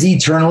 is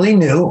eternally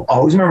new.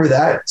 Always remember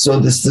that. So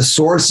the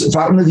source,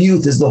 fountain of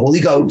youth is the Holy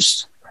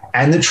Ghost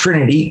and the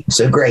Trinity.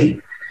 So great.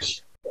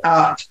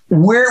 What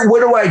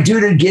do I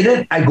do to get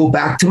it? I go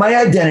back to my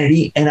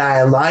identity and I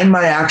align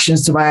my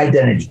actions to my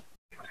identity.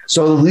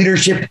 So the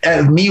leadership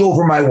of me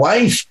over my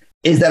wife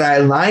is that I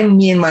align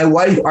me and my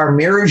wife, our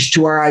marriage,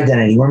 to our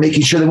identity. We're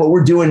making sure that what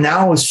we're doing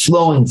now is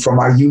flowing from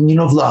our union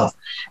of love.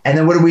 And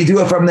then what do we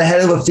do? If I'm the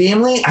head of a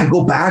family, I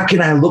go back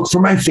and I look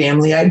for my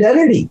family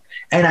identity.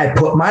 And I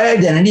put my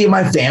identity and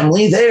my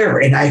family there.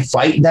 And I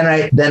fight. Then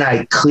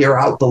I clear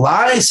out the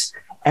lies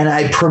and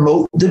I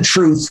promote the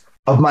truth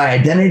of my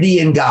identity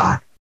in God.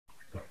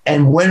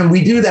 And when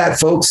we do that,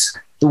 folks,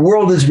 the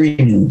world is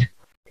renewed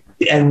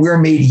and we're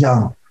made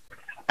young.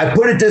 I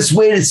put it this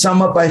way to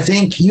sum up, I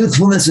think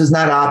youthfulness is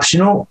not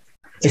optional.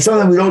 It's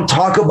something we don't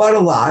talk about a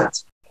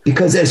lot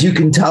because, as you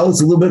can tell,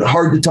 it's a little bit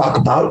hard to talk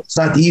about. It's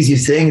not the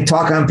easiest thing.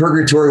 Talk on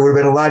purgatory would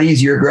have been a lot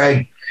easier,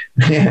 Greg.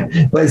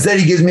 But instead,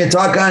 he gives me a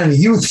talk on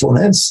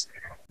youthfulness.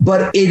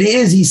 But it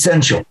is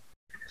essential.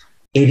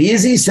 It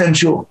is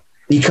essential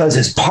because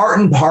it's part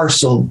and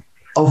parcel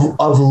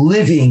of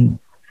living,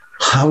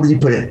 how did he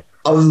put it?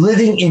 Of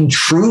living in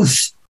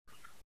truth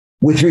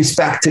with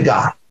respect to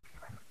God.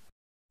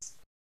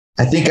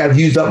 I think I've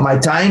used up my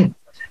time,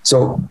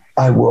 so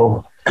I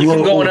will. You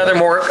can go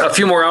a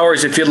few more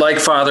hours if you'd like,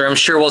 Father. I'm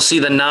sure we'll see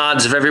the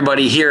nods of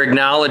everybody here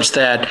acknowledge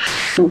that.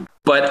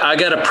 But I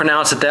got to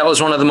pronounce that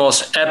was one of the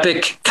most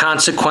epic,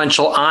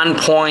 consequential, on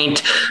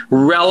point,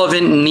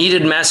 relevant,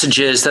 needed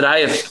messages that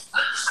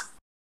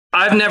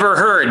I've never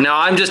heard. Now,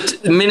 I'm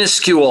just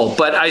minuscule,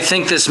 but I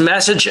think this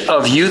message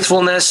of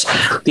youthfulness,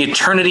 the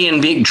eternity,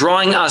 and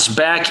drawing us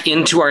back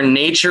into our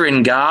nature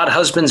in God,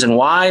 husbands and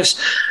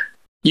wives,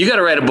 you got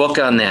to write a book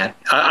on that.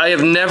 I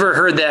have never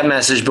heard that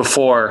message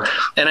before.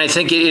 And I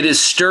think it is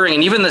stirring.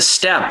 And even the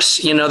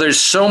steps, there's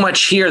so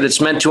much here that's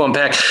meant to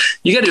unpack.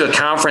 You got to do a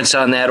conference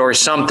on that or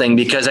something,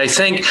 because I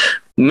think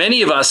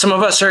some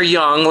of us are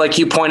young, like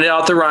you pointed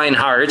out, the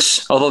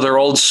Reinhardts, although they're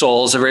old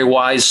souls, they're very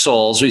wise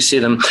souls. We see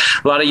them,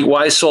 a lot of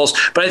wise souls.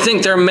 But I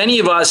think there are many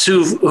of us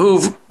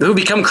who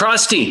become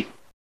crusty.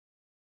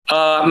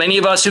 Many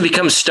of us who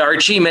become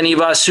starchy, many of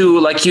us who,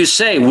 like you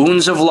say,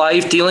 wounds of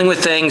life, dealing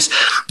with things,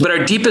 but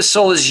our deepest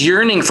soul is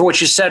yearning for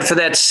what you said, for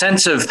that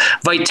sense of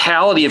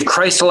vitality of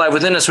Christ alive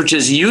within us, which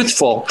is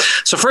youthful.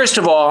 So first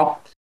of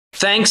all,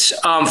 thanks,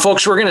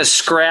 folks. We're going to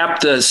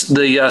scrap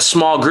the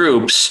small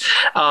groups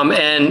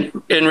and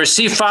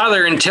receive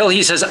Father until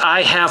he says,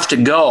 I have to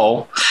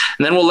go.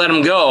 And then we'll let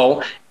him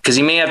go, because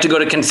he may have to go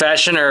to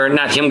confession, or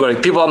not him go to,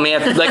 people may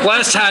have, like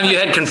last time you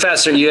had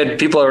confessor, you had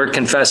people who were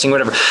confessing,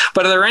 whatever.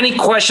 But are there any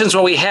questions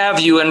while we have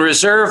you? And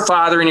reserve,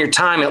 Father, in your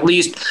time, at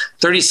least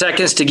 30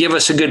 seconds to give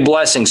us a good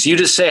blessing. So you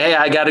just say, hey,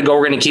 I got to go.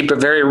 We're going to keep it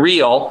very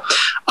real.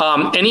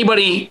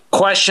 Anybody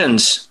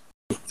questions?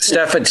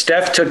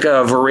 Steph took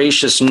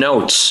voracious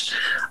notes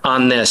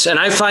on this. And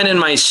I find in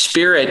my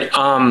spirit,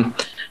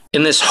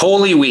 in this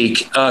Holy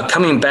Week,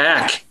 coming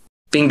back,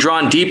 being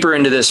drawn deeper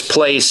into this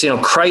place,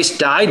 Christ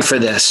died for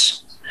this.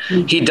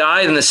 He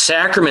died, in the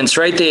sacraments,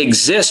 right? They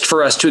exist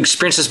for us to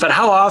experience this. But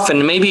how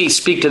often, maybe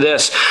speak to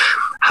this,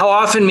 how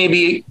often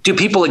maybe do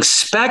people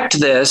expect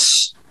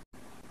this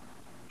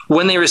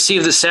when they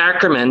receive the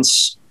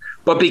sacraments,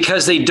 but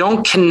because they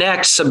don't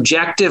connect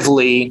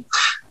subjectively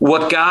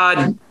what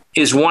God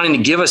is wanting to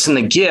give us in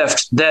the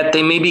gift, that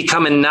they may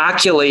become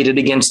inoculated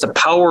against the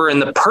power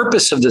and the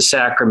purpose of the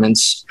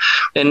sacraments.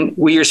 And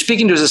what you're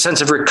speaking to is a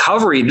sense of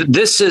recovery.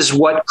 This is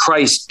what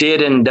Christ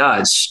did and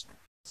does.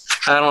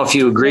 I don't know if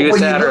you agree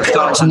with that or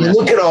thoughts on that. When you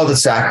look at all the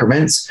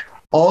sacraments,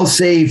 all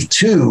save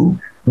two,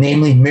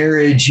 namely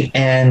marriage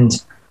and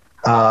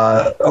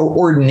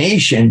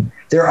ordination,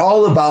 they're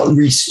all about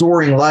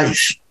restoring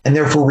life and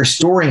therefore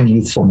restoring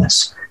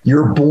youthfulness.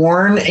 You're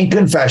born in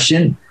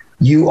confession.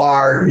 You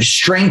are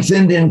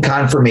strengthened in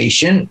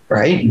confirmation,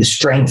 right?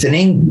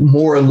 Strengthening,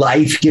 more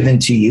life given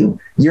to you.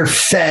 You're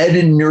fed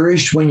and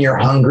nourished when you're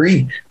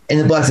hungry in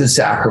the Blessed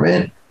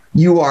Sacrament.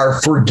 You are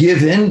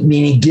forgiven,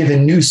 meaning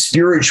given new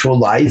spiritual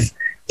life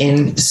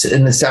in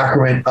the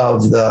sacrament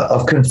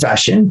of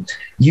confession.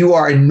 You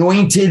are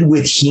anointed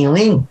with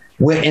healing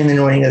in the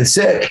anointing of the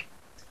sick.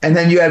 And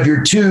then you have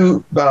your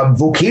two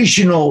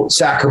vocational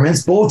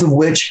sacraments, both of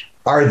which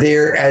are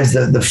there as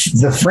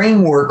the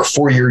framework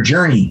for your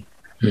journey.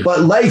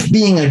 But life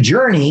being a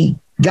journey,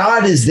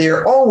 God is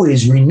there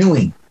always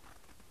renewing.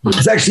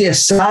 It's actually a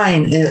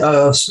sign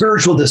of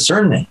spiritual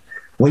discernment.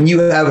 When you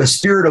have a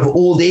spirit of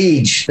old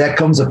age that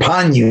comes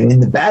upon you in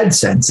the bad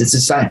sense, it's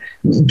a sign.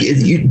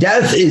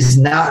 Death is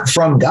not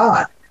from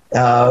God.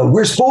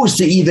 We're supposed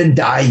to even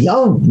die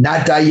young,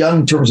 not die young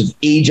in terms of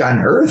age on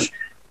earth,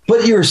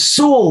 but your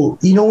soul,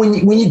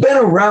 when you've been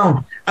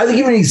around, I'll give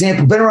you an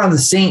example, been around the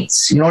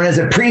saints, and as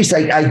a priest,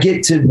 I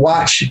get to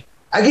watch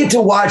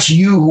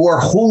you who are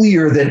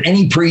holier than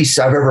any priest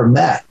I've ever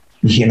met.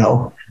 When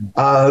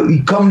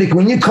you come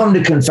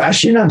to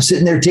confession, I'm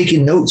sitting there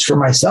taking notes for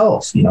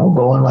myself,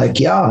 going like,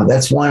 yeah,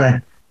 that's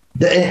one.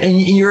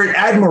 And you're in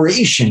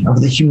admiration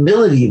of the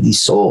humility of these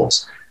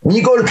souls. When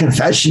you go to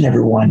confession,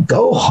 everyone,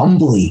 go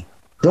humbly,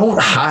 don't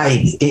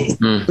hide.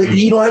 But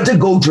you don't have to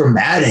go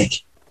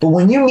dramatic. But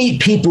when you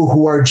meet people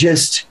who are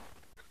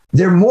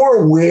they're more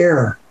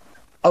aware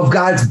of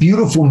God's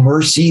beautiful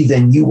mercy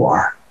than you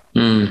are.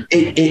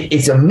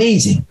 It's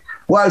amazing.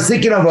 Well, I was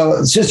thinking of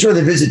a Sister of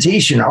the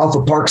Visitation off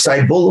of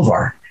Parkside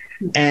Boulevard,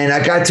 and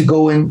I got to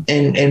go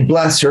and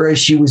bless her as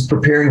she was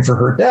preparing for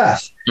her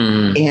death.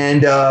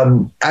 And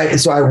I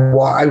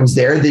was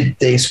there.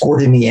 They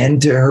escorted me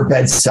into her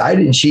bedside,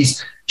 and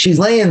she's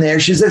laying there.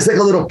 She's just like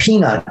a little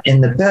peanut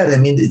in the bed. I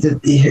mean,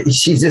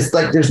 she's just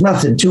like there's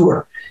nothing to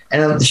her.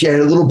 And she had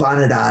a little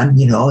bonnet on,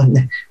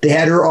 and they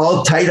had her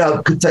all tucked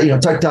up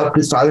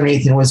because Father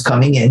Nathan was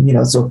coming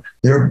in, so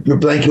her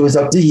blanket was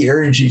up to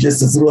here, and she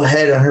just this little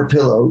head on her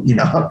pillow,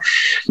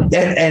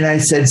 And I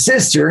said,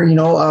 Sister,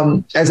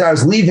 as I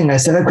was leaving, I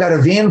said, I've got a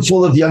van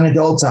full of young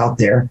adults out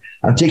there.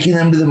 I'm taking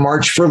them to the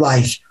March for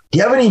Life. Do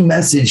you have any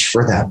message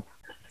for them?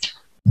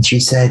 And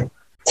she said,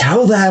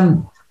 tell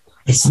them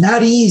it's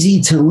not easy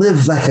to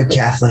live like a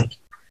Catholic,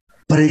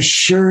 but it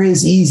sure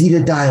is easy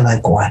to die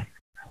like one.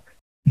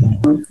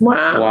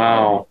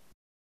 Wow.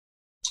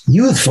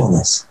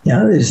 Youthfulness.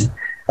 There's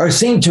our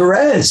Saint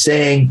Therese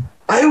saying,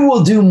 I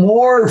will do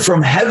more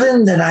from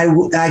heaven than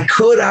I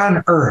could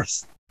on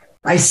earth.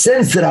 I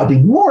sense that I'll be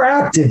more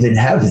active in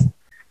heaven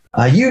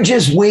You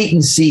just wait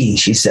and see,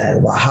 she said,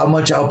 about how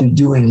much I'll be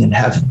doing in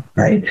heaven,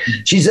 right?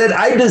 She said,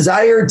 I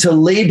desire to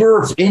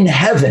labor in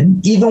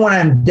heaven, even when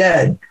I'm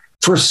dead,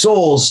 for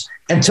souls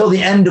until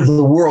the end of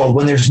the world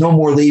when there's no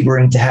more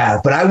laboring to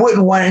have. But I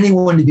wouldn't want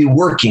anyone to be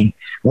working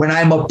when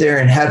I'm up there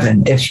in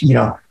heaven. If,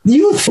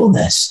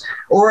 youthfulness.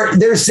 Or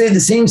they're saying the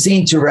same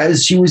Saint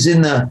Therese, she was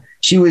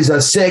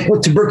sick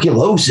with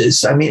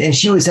tuberculosis. And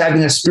she was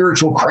having a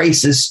spiritual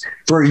crisis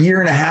for a year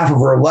and a half of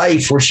her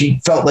life where she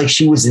felt like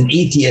she was an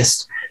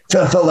atheist.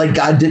 Felt like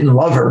God didn't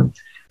love her.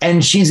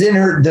 And she's in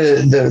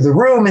the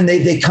room, and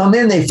they come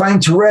in, they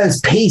find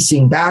Therese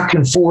pacing back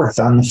and forth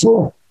on the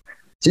floor.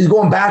 She's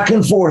going back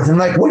and forth. And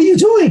like, what are you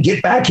doing?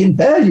 Get back in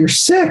bed. You're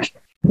sick.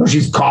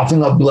 She's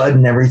coughing up blood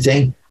and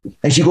everything.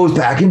 And she goes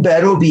back in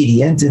bed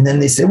obedient. And then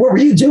they said, what were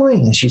you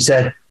doing? And she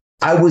said,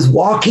 I was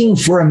walking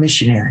for a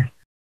missionary.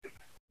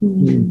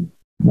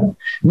 Mm-hmm.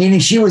 Meaning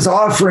she was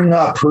offering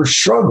up her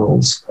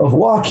struggles of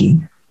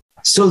walking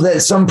so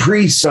that some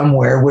priest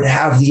somewhere would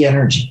have the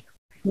energy.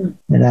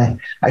 And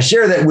I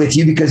share that with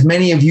you because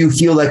many of you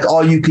feel like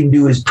all you can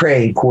do is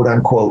pray, quote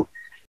unquote.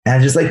 And I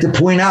just like to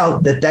point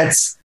out that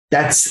that's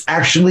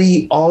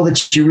actually all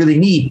that you really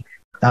need.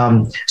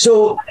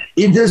 So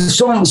there's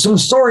some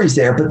stories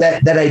there, but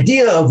that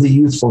idea of the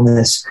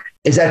youthfulness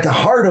is at the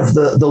heart of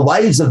the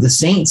lives of the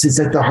saints. It's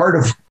at the heart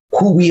of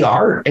who we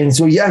are. And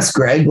so, yes,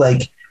 Greg,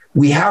 like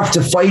we have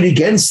to fight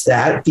against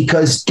that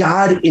because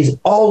God is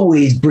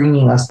always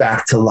bringing us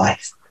back to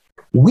life.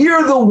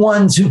 We're the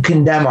ones who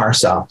condemn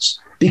ourselves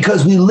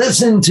because we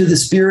listen to the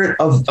spirit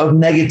of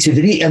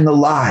negativity and the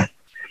lie.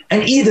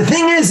 And the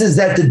thing is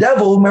that the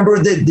devil, remember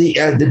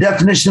the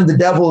definition of the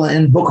devil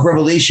in the book of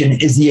Revelation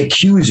is the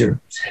accuser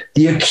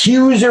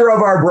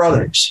of our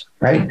brothers,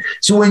 right?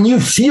 So when you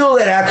feel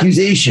that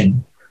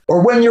accusation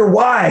or when your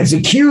wives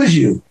accuse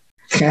you,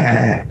 just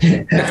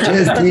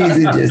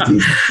easy.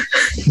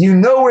 You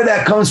know where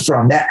that comes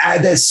from,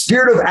 that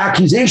spirit of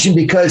accusation,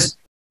 because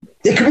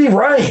it could be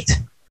right.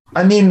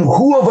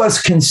 Who of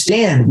us can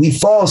stand? We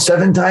fall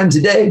 7 times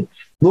a day.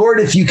 Lord,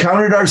 if you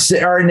counted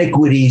our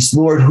iniquities,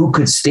 Lord, who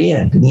could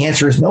stand? And the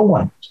answer is no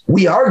one.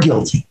 We are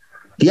guilty.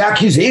 The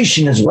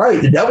accusation is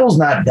right. The devil's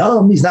not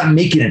dumb. He's not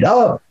making it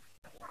up.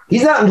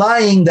 He's not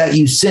lying that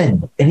you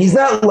sinned, and he's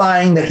not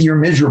lying that you're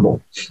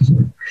miserable.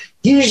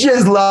 He's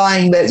just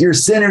lying that your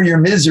sin or your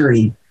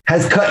misery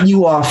has cut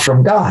you off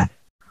from God.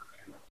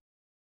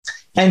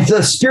 And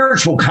the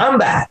spiritual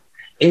combat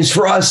is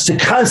for us to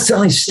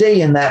constantly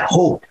stay in that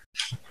hope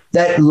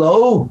that,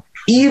 lo,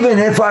 even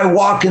if I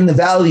walk in the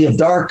valley of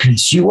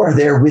darkness, you are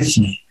there with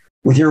me.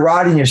 With your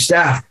rod and your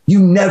staff, you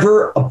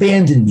never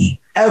abandon me,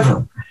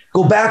 ever.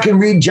 Go back and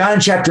read John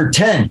chapter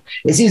 10.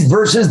 It's these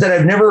verses that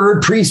I've never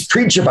heard priests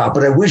preach about,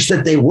 but I wish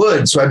that they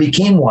would. So I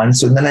became one.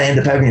 So then I end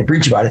up having to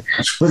preach about it.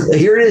 But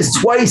here it is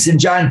twice in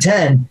John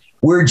 10,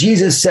 where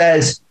Jesus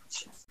says,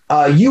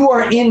 you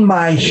are in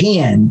my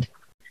hand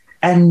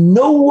and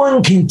no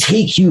one can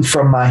take you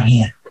from my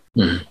hand.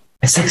 Mm.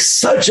 It's like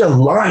such a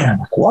line. I'm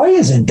like, why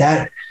isn't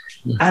that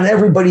on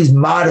everybody's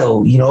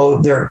motto?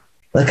 They're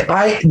like,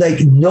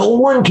 no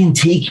one can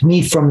take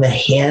me from the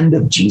hand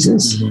of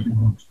Jesus.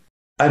 Mm-hmm.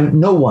 I'm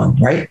no one,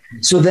 right?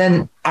 So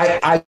then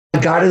I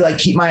got to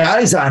keep my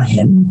eyes on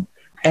him,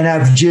 and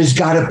I've just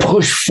got to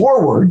push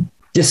forward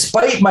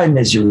despite my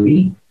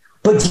misery.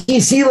 But you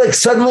see,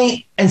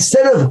 suddenly,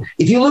 instead of,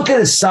 if you look at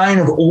a sign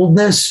of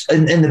oldness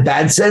in the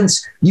bad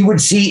sense, you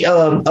would see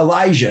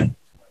Elijah,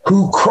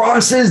 who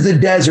crosses the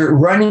desert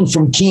running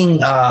from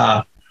King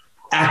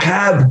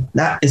Ahab.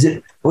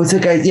 What's the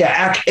guy?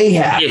 Yeah,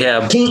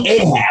 Ahab. King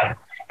Ahab.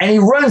 And he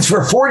runs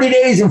for 40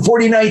 days and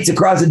 40 nights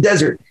across the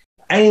desert.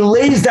 And he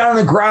lays down on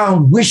the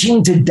ground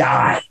wishing to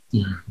die.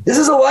 Yeah. This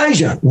is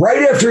Elijah.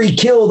 Right after he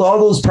killed all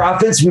those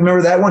prophets,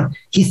 remember that one?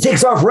 He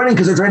takes off running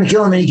because they're trying to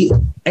kill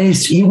him. And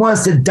he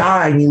wants to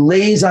die. And he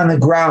lays on the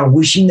ground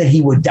wishing that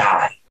he would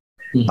die.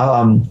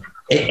 Yeah.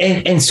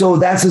 And so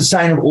that's a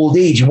sign of old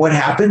age. And what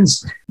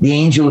happens? The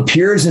angel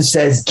appears and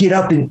says, get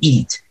up and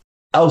eat,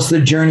 else the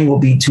journey will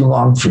be too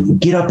long for you.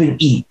 Get up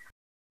and eat.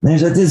 And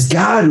there's this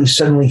God who's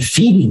suddenly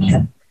feeding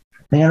him.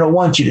 And I don't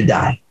want you to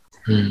die.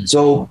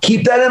 So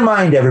keep that in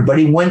mind,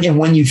 everybody. When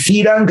you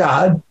feed on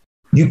God,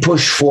 you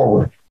push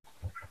forward.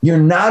 You're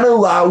not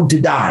allowed to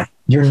die.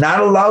 You're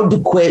not allowed to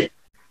quit.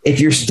 If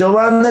you're still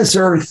on this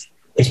earth,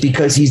 it's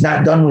because he's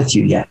not done with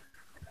you yet.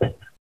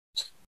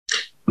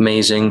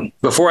 Amazing.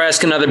 Before I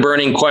ask another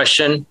burning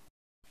question,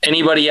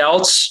 anybody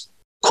else?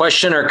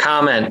 Question or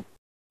comment?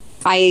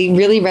 I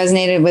really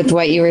resonated with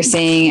what you were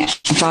saying,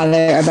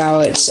 Father,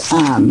 about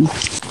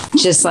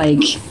just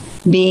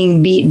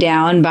being beat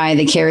down by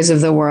the cares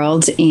of the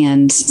world.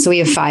 And so we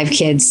have 5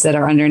 kids that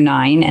are under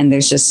 9, and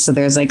there's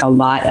a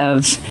lot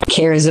of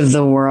cares of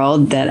the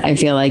world that I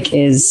feel like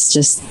is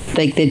just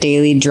the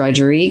daily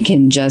drudgery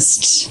can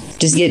just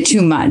get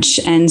too much.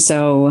 And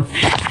so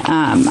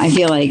I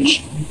feel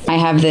like I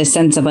have this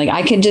sense of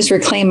I could just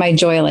reclaim my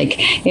joy.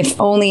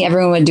 If only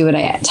everyone would do what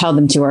I tell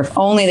them to, or if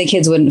only the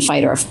kids wouldn't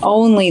fight, or if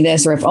only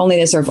this, or if only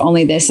this, or if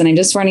only this. And I'm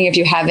just wondering if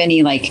you have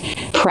any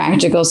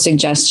practical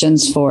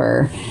suggestions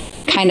for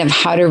kind of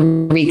how to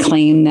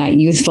reclaim that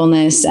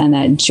youthfulness and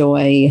that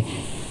joy,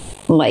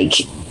 like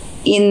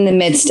in the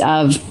midst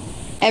of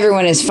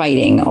everyone is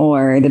fighting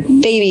or the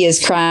baby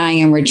is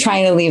crying and we're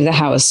trying to leave the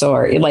house,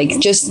 or like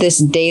just this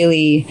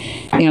daily,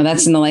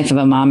 that's in the life of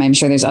a mom. I'm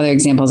sure there's other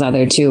examples out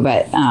there too,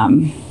 but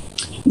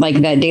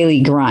like that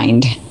daily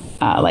grind,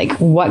 like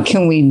what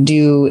can we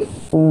do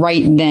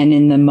right then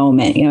in the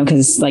moment,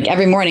 because like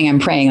every morning I'm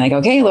praying like,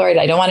 okay, Lord,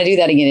 I don't want to do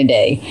that again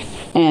today.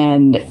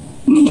 And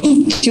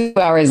 2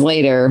 hours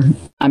later,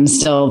 I'm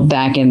still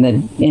back in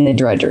the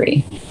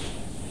drudgery.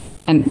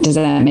 And does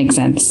that make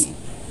sense?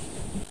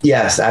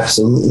 Yes,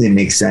 absolutely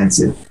makes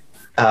sense.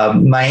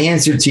 My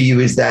answer to you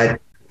is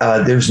that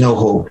there's no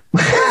hope.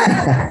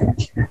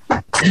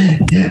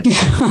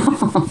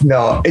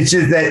 No, it's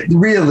just that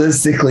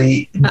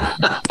realistically,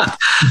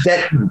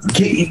 that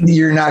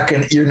you're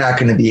not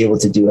gonna be able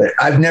to do it.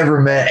 I've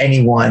never met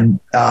anyone.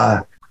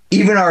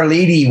 Even Our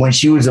Lady, when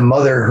she was a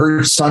mother,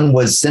 her son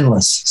was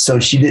sinless, so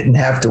she didn't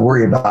have to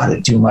worry about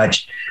it too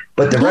much.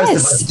 But the rest of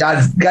us,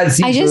 God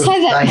sees. I just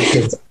had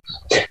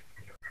that.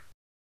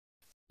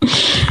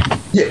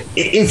 Yeah,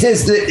 it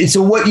says that.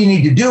 So what you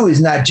need to do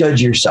is not judge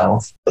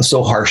yourself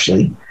so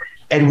harshly,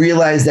 and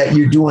realize that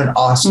you're doing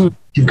awesome.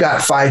 You've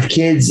got 5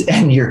 kids,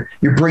 and you're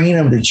bringing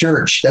them to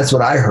church. That's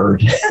what I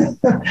heard.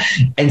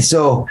 And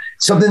so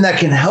something that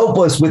can help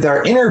us with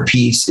our inner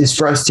peace is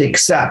for us to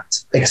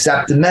accept the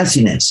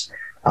messiness.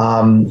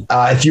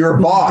 If you're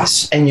a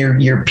boss and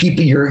your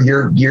people,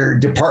 your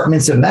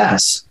department's a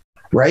mess,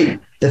 right?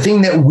 The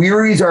thing that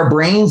wearies our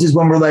brains is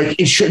when we're like,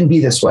 it shouldn't be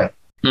this way.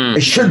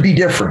 It should be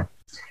different.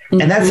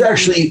 And that's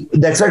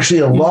actually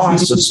a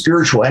loss of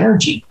spiritual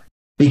energy,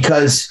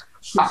 because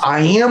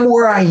I am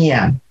where I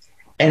am.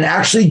 And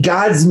actually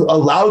God's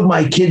allowed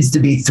my kids to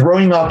be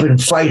throwing up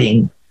and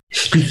fighting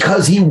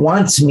because he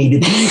wants me to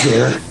be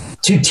there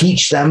to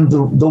teach them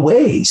the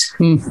ways.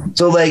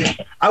 So like,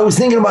 I was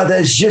thinking about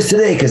that just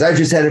today, because I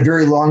just had a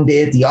very long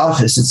day at the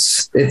office.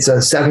 It's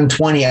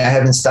 7:20. I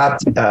haven't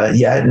stopped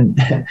yet.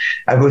 And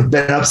I've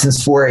been up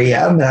since 4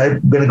 a.m. and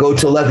I'm going to go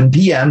to 11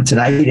 p.m.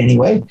 tonight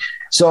anyway.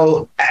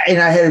 So, and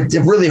I had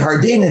a really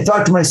hard day, and I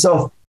thought to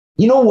myself,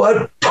 you know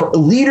what?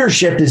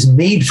 Leadership is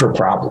made for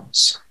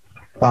problems,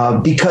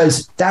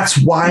 because that's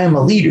why I'm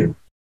a leader,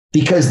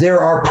 because there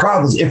are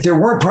problems. If there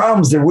weren't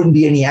problems, there wouldn't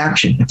be any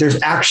action. If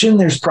there's action,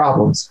 there's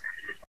problems.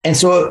 And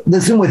so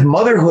listen, with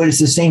motherhood, it's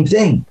the same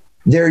thing.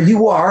 There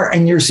you are,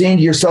 and you're saying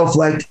to yourself,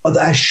 like, oh,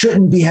 I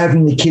shouldn't be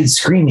having the kids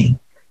screaming.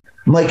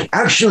 I'm like,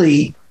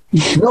 actually,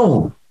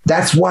 no,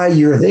 that's why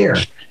you're there.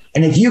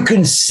 And if you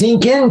can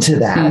sink into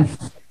that,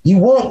 you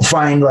won't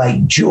find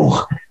like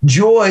joy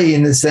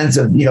in the sense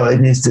of,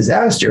 in this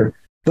disaster,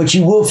 but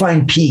you will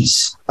find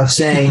peace of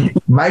saying,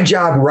 my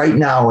job right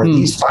now are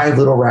these 5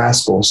 little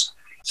rascals,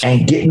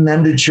 and getting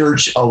them to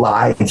church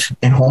alive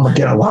and home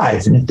again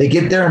alive. And if they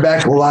get there and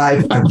back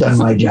alive, I've done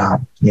my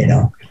job,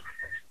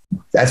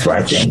 That's what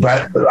I think.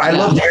 But I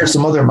love to hear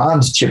some other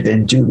moms chip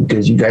in too,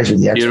 because you guys are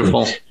the experts.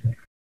 Beautiful.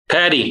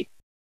 Patty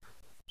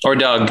or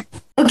Doug.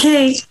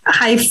 Okay.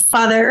 Hi,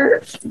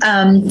 Father.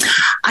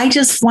 I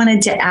just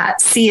wanted to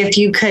see if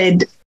you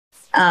could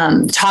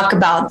talk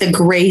about the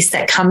grace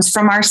that comes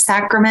from our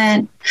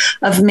sacrament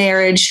of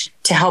marriage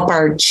to help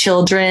our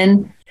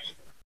children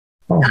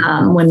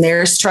when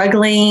they're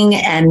struggling,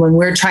 and when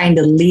we're trying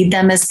to lead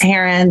them as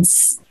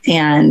parents,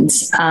 and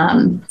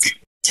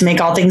to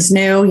make all things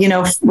new,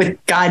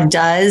 what God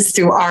does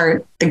through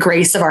the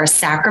grace of our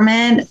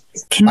sacrament.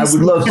 I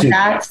would love to.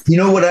 That?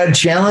 What I'd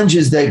challenge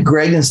is that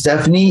Greg and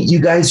Stephanie, you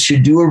guys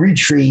should do a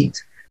retreat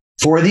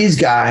for these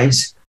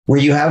guys where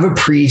you have a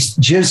priest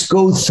just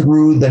go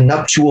through the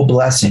nuptial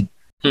blessing.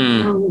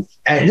 And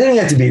it doesn't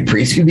have to be a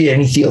priest. It could be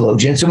any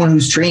theologian, someone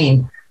who's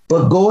trained,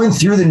 but going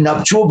through the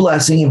nuptial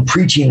blessing and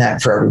preaching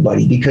that for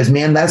everybody, because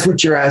man, that's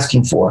what you're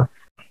asking for.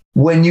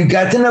 When you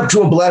got the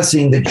nuptial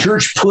blessing, the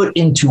church put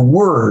into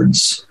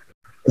words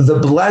the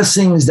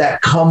blessings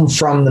that come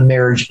from the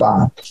marriage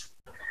bond.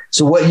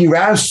 So what you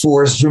asked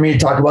for is for me to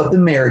talk about the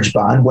marriage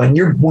bond. When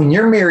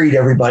you're married,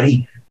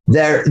 everybody,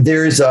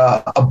 there's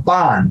a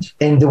bond,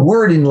 and the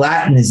word in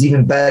Latin is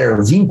even better,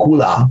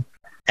 vincula.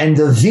 And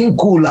the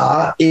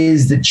vincula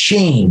is the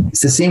chain.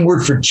 It's the same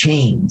word for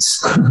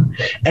chains.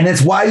 And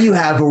it's why you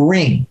have a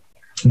ring,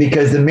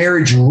 because the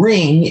marriage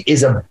ring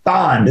is a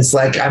bond. It's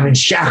like I'm in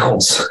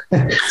shackles.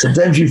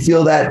 Sometimes you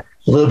feel that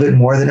a little bit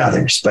more than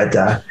others, but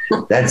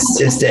that's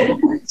just it.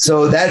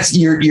 So that's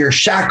you're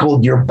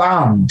shackled, you're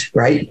bound,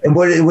 right? And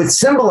what's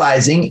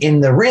symbolizing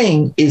in the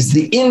ring is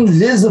the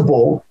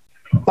invisible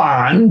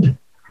bond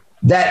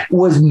that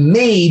was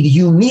made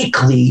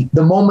uniquely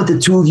the moment the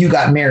two of you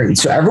got married.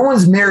 So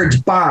everyone's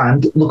marriage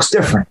bond looks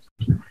different.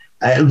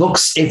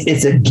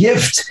 It's a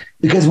gift,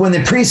 because when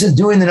the priest is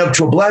doing the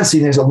nuptial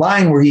blessing, there's a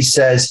line where he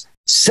says,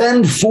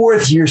 "Send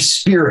forth your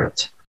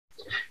spirit."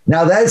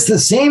 Now that's the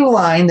same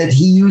line that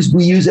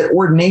we use at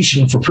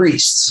ordination for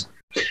priests,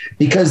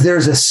 because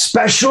there's a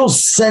special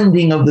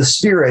sending of the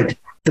Spirit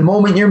the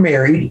moment you're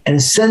married, and a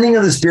sending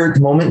of the Spirit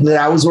the moment that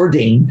I was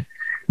ordained.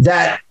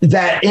 That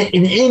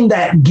in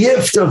that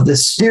gift of the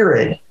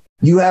Spirit,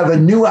 you have a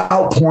new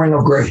outpouring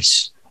of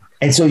grace.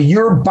 And so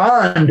your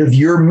bond of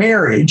your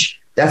marriage,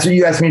 that's what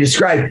you asked me to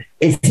describe.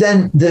 It's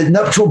then the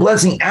nuptial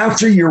blessing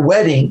after your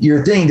wedding,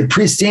 your thing, the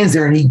priest stands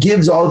there and he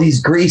gives all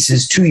these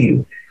graces to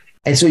you.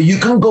 And so you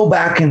can go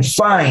back and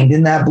find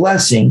in that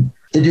blessing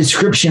the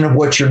description of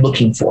what you're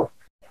looking for.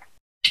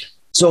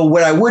 So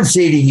what I would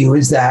say to you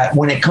is that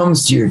when it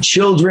comes to your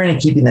children and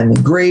keeping them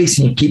in grace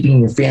and keeping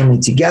your family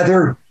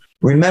together,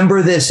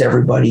 remember this,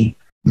 everybody,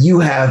 you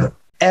have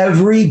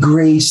every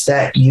grace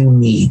that you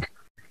need.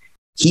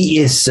 He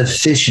is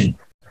sufficient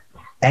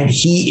and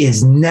he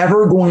is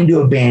never going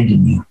to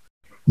abandon you.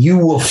 You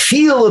will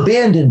feel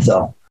abandoned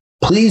though.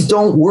 Please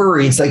don't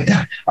worry. It's like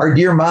our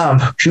dear mom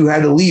who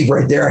had to leave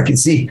right there. I can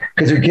see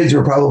because her kids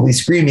were probably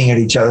screaming at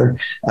each other.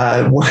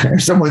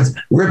 Someone's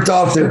ripped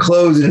off their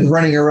clothes and is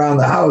running around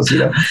the house.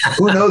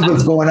 Who knows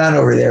what's going on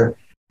over there?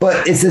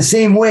 But it's the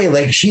same way.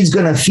 Like she's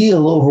going to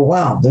feel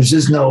overwhelmed. There's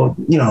just no,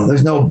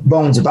 there's no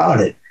bones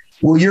about it.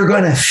 Well, you're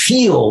going to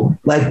feel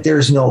like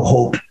there's no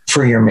hope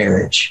for your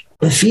marriage.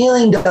 The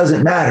feeling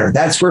doesn't matter.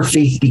 That's where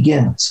faith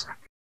begins.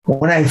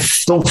 When I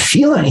don't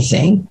feel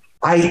anything,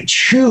 I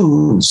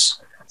choose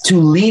to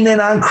lean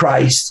in on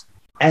Christ,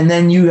 and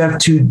then you have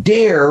to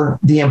dare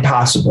the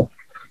impossible.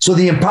 So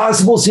the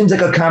impossible seems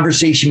like a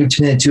conversation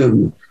between the two of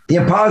you. The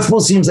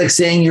impossible seems like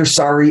saying you're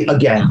sorry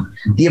again.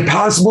 The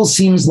impossible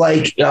seems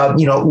like,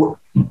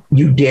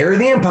 you dare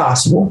the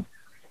impossible,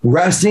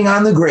 resting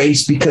on the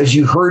grace because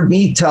you heard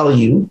me tell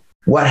you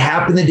what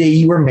happened the day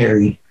you were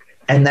married.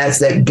 And that's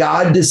that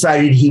God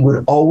decided he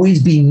would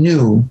always be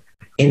new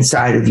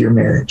inside of your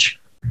marriage.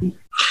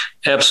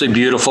 Absolutely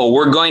beautiful.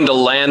 We're going to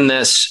land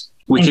this.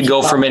 We could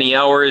go for many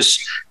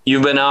hours.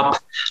 You've been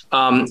up.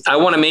 I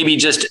want to maybe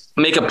just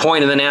make a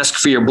point and then ask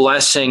for your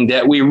blessing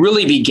that we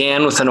really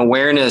began with an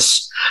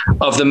awareness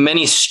of the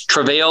many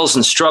travails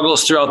and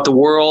struggles throughout the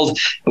world.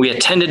 We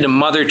attended to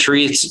Mother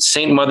Teresa,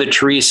 Saint Mother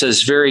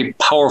Teresa's very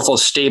powerful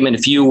statement.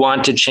 If you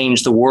want to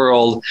change the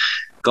world,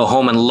 go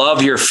home and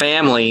love your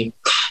family.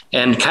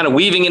 And kind of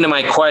weaving into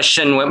my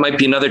question, what might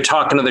be another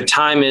talk another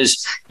time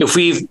is if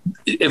we've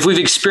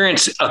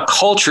experienced a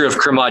culture of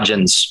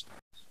curmudgeons,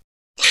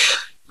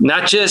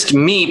 not just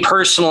me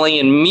personally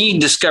and me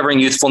discovering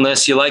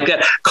youthfulness, you like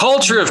that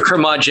culture of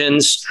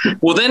curmudgeons.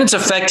 Well, then it's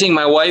affecting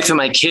my wife and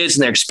my kids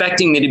and they're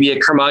expecting me to be a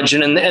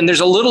curmudgeon. And there's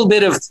a little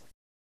bit of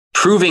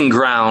proving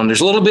ground.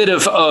 There's a little bit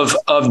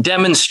of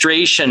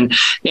demonstration,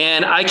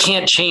 and I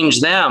can't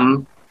change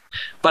them,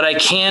 but I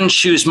can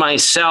choose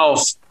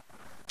myself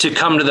to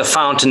come to the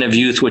fountain of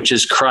youth, which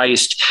is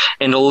Christ,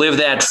 and to live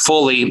that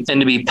fully and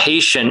to be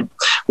patient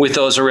with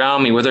those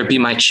around me, whether it be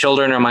my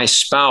children or my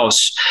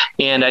spouse.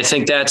 And I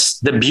think that's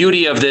the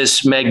beauty of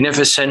this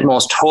magnificent,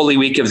 most holy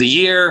week of the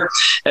year,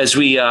 as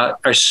we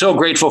are so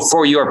grateful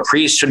for your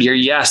priesthood, your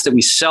yes, that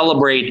we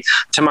celebrate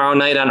tomorrow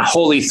night on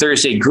Holy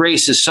Thursday.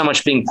 Grace is so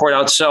much being poured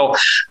out. So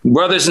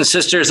brothers and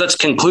sisters, let's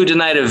conclude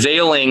tonight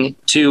availing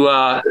to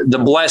the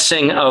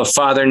blessing of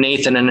Father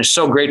Nathan. And I'm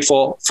so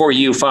grateful for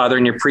you, Father,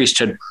 and your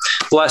priesthood.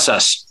 Bless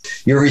us.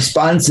 Your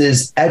response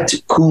is et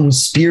cum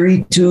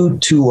spiritu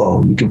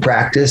tuo. You can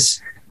practice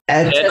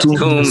et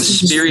cum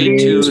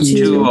spiritu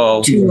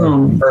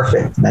tuo.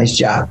 Perfect. Nice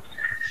job.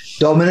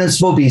 Dominus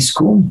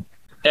vobiscum.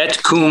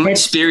 Et cum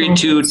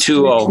spiritu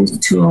tuo.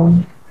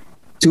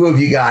 Two of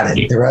you got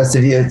it. The rest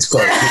of you, it's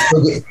close.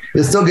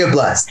 You'll still get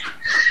blessed.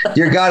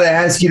 Dear God, I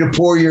ask you to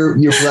pour your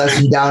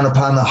blessing down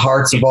upon the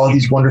hearts of all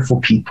these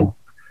wonderful people.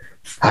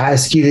 I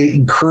ask you to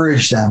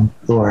encourage them,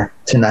 Lord,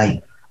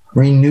 tonight.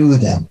 Renew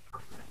them.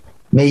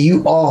 May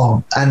you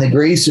all, on the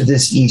grace of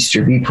this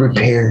Easter, be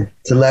prepared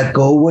to let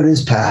go what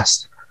is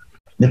past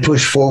and to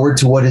push forward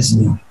to what is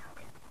new.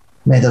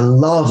 May the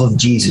love of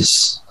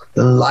Jesus,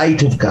 the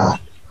light of God,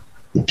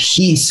 the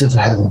peace of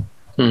heaven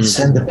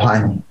descend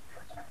upon you.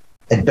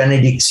 Et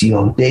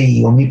benedictio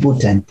Dei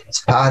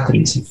omnipotentes,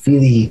 Patris et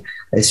Filii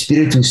et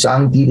Spiritus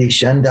Sancti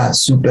descenda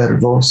super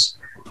vos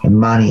and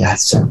mania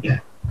semper.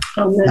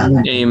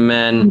 Amen.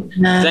 Amen.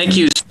 Thank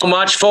you so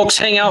much, folks.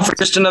 Hang out for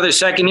just another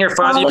second here.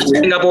 Father, you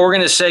hang up. We're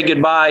going to say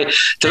goodbye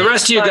to the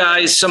rest of you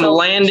guys. Some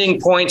landing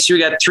points. We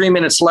got 3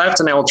 minutes left,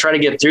 and I will try to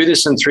get through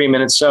this in 3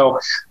 minutes. So,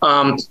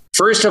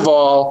 first of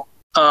all,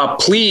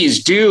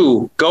 please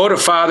do go to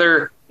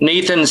Father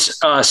Nathan's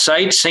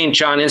site,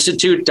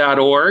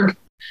 stjohninstitute.org.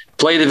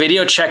 Play the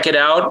video, check it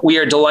out. We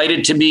are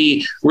delighted to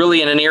be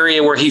really in an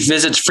area where he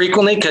visits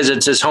frequently because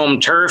it's his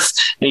home turf,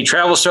 and he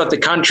travels throughout the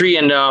country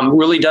and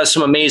really does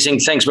some amazing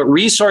things. But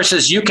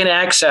resources you can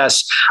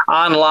access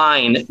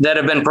online that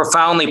have been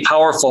profoundly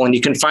powerful, and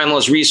you can find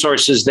those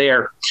resources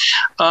there.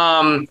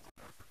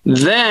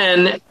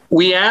 Then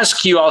we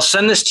ask you, I'll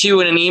send this to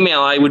you in an email.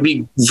 I would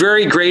be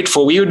very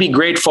grateful. We would be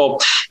grateful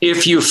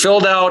if you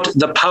filled out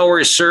the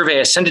Powers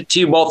survey. I sent it to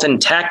you both in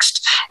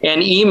text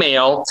and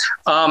email.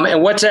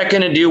 And what's that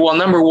going to do? Well,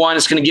 number one,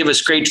 it's going to give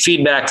us great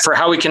feedback for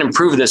how we can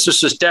improve this.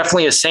 This is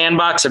definitely a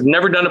sandbox. I've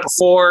never done it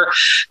before.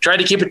 Tried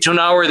to keep it to an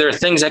hour. There are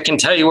things I can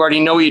tell you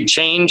already know you'd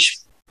change.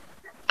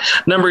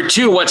 Number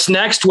two, what's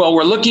next? Well,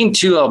 we're looking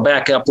to, I'll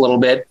back up a little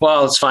bit.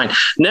 Well, it's fine.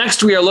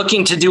 Next, we are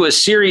looking to do a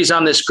series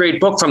on this great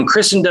book, From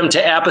Christendom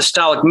to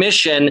Apostolic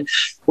Mission,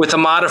 with a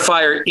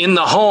modifier, In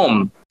the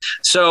Home.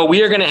 So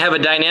we are going to have a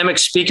dynamic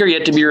speaker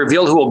yet to be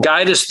revealed who will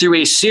guide us through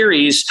a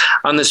series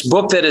on this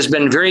book that has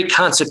been very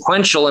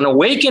consequential in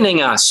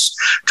awakening us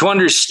to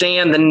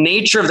understand the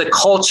nature of the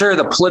culture,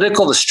 the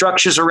political, the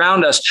structures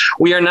around us.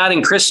 We are not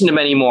in Christendom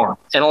anymore.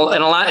 And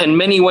in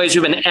many ways,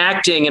 we've been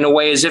acting in a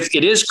way as if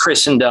it is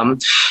Christendom.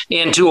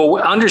 And to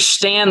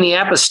understand the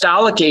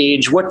apostolic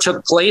age, what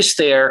took place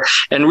there,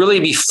 and really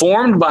be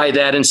formed by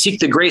that and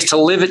seek the grace to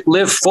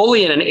live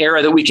fully in an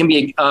era that we can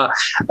be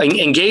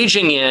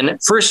engaging in,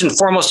 first and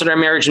foremost, in our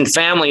marriage and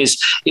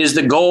families, is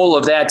the goal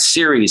of that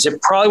series.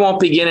 It probably won't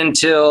begin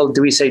until,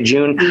 do we say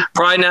June?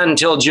 Probably not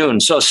until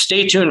June. So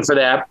stay tuned for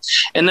that.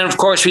 And then, of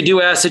course, we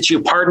do ask that you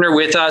partner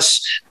with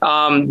us.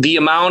 The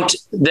amount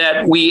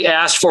that we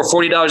ask for,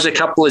 $40 a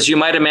couple, as you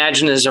might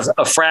imagine, is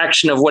a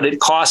fraction of what it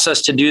costs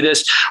us to do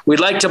this.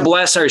 We'd like to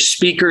bless our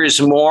speakers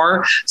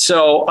more.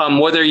 So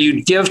whether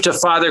you give to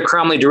Father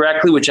Cromly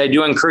directly, which I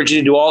do encourage you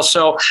to do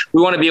also,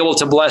 we want to be able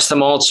to bless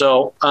them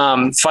also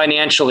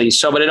financially.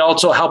 So, but it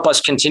also help us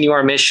continue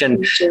our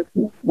mission.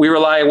 We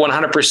rely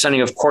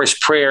 100%, of course,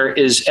 prayer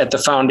is at the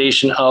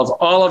foundation of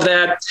all of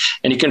that.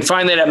 And you can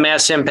find that at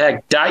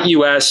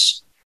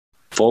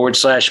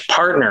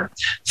massimpact.us/partner.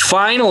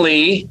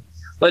 Finally,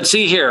 let's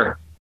see here.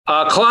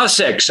 Clause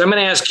 6, I'm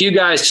going to ask you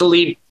guys to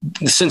lead,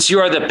 since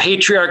you are the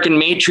patriarch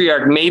and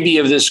matriarch maybe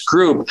of this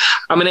group.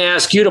 I'm going to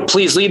ask you to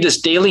please lead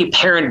this daily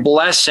parent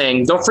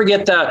blessing. Don't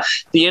forget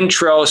the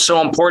intro,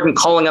 so important,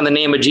 calling on the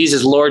name of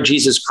Jesus, Lord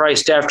Jesus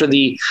Christ, after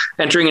the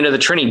entering into the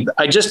Trinity.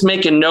 I just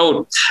make a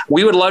note.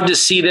 We would love to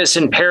see this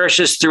in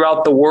parishes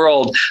throughout the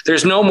world.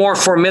 There's no more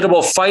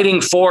formidable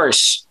fighting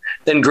force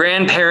than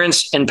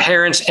grandparents and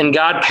parents and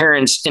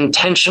godparents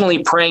intentionally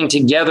praying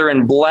together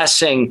and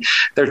blessing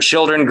their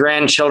children,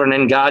 grandchildren,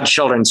 and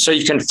godchildren. So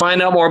you can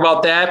find out more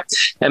about that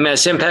at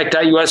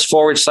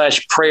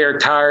massimpact.us/prayer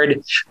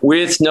card.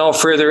 With no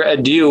further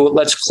ado,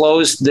 let's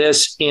close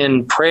this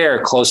in prayer.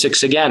 Close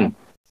 6 again.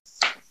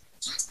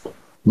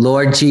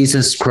 Lord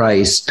Jesus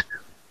Christ,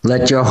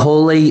 let your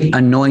holy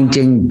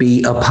anointing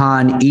be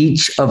upon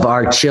each of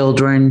our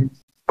children,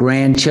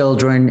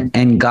 grandchildren,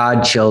 and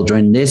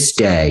godchildren this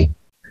day.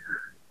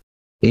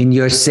 In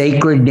your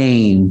sacred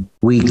name,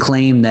 we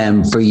claim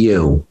them for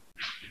you.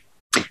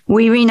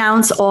 We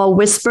renounce all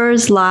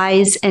whispers,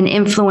 lies, and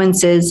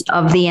influences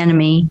of the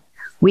enemy.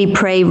 We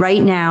pray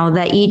right now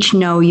that each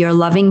know your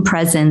loving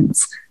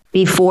presence,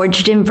 be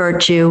forged in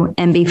virtue,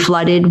 and be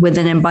flooded with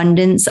an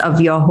abundance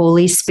of your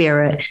Holy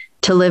Spirit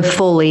to live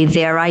fully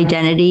their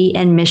identity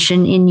and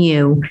mission in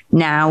you,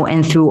 now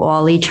and through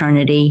all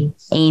eternity.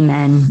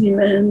 Amen.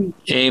 Amen.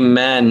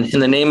 Amen. In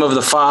the name of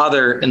the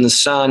Father, and the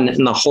Son,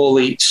 and the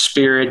Holy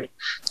Spirit.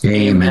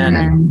 Amen.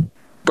 Amen.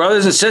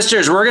 Brothers and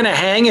sisters, we're going to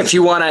hang if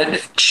you want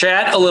to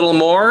chat a little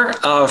more,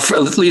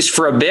 at least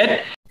for a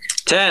bit.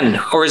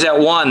 10, or is that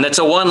 1? That's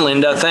a 1,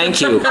 Linda.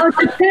 Thank you. Oh, it's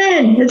a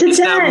 10. It's a 10. It's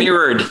now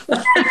mirrored.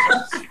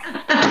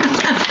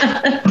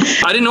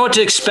 I didn't know what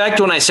to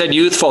expect when I said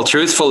youthful,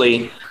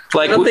 truthfully.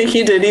 I don't think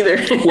he did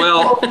either.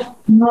 Well,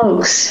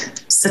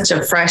 such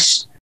a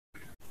fresh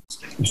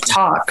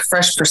talk,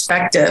 fresh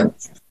perspective.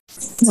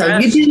 So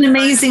you did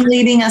amazing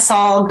leading us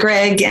all,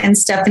 Greg and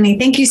Stephanie.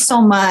 Thank you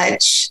so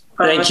much.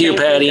 Thank you,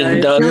 Patty.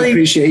 Really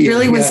appreciate you.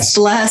 Really was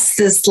blessed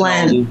this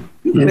Lent.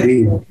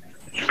 Indeed.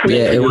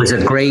 Yeah, it was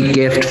a great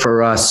gift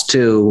for us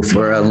too,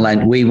 for a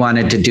Lent. We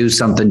wanted to do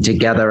something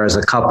together as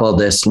a couple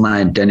this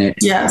Lent, and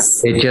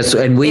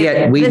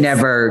we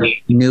never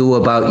knew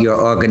about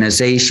your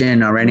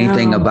organization or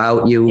anything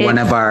about you. One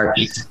of our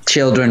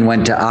children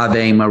went to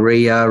Ave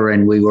Maria,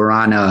 and we were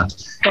on a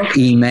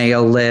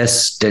email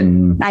list,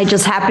 and I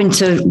just happened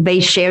they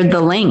shared the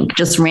link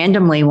just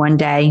randomly one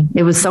day.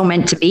 It was so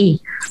meant to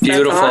be.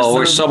 Beautiful. Awesome.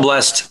 We're so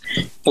blessed.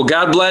 Well,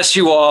 God bless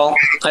you all.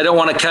 I don't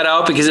want to cut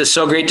out because it's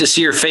so great to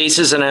see your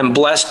faces, and I'm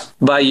blessed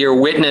by your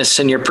witness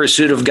and your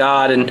pursuit of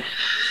God. And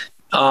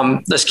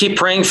let's keep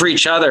praying for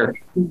each other.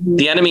 Mm-hmm.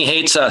 The enemy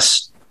hates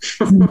us.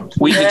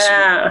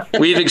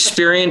 We've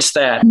experienced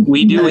that.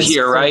 We do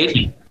here, right?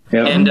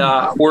 Yep. And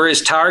we're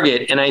his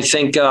target. And I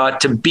think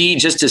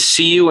to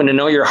see you and to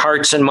know your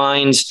hearts and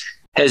minds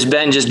has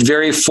been just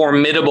very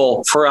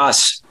formidable for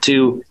us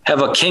to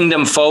have a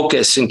kingdom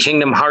focus and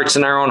kingdom hearts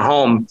in our own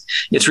home.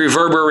 It's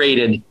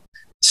reverberated.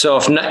 So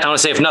I want to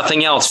say, if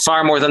nothing else,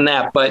 far more than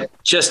that, but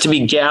just to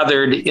be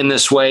gathered in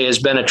this way has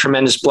been a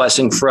tremendous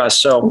blessing for us.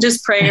 So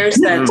just prayers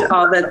that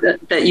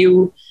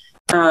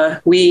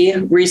we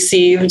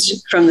received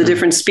from the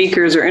different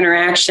speakers or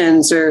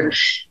interactions, or,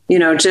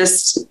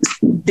 just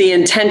the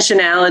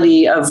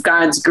intentionality of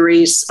God's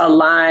grace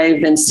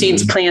alive, and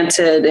seeds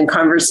planted and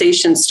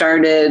conversations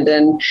started,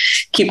 and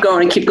keep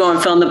going,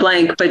 fill in the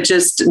blank. But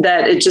just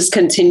that it just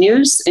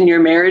continues in your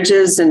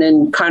marriages and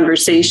in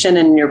conversation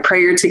and in your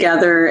prayer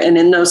together and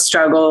in those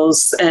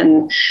struggles.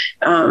 And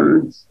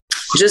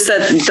just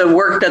that the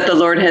work that the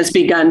Lord has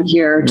begun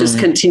here just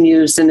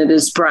continues, and it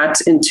is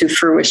brought into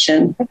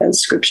fruition, as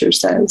Scripture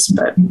says.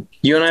 But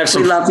you and I have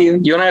some. We love you.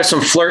 You and I have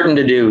some flirting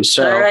to do.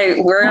 So all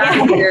right, we're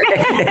out here.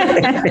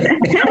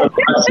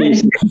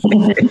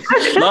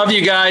 Love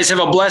you guys. Have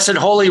a blessed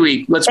Holy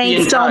Week. Let's be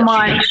in touch. Thanks so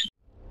much.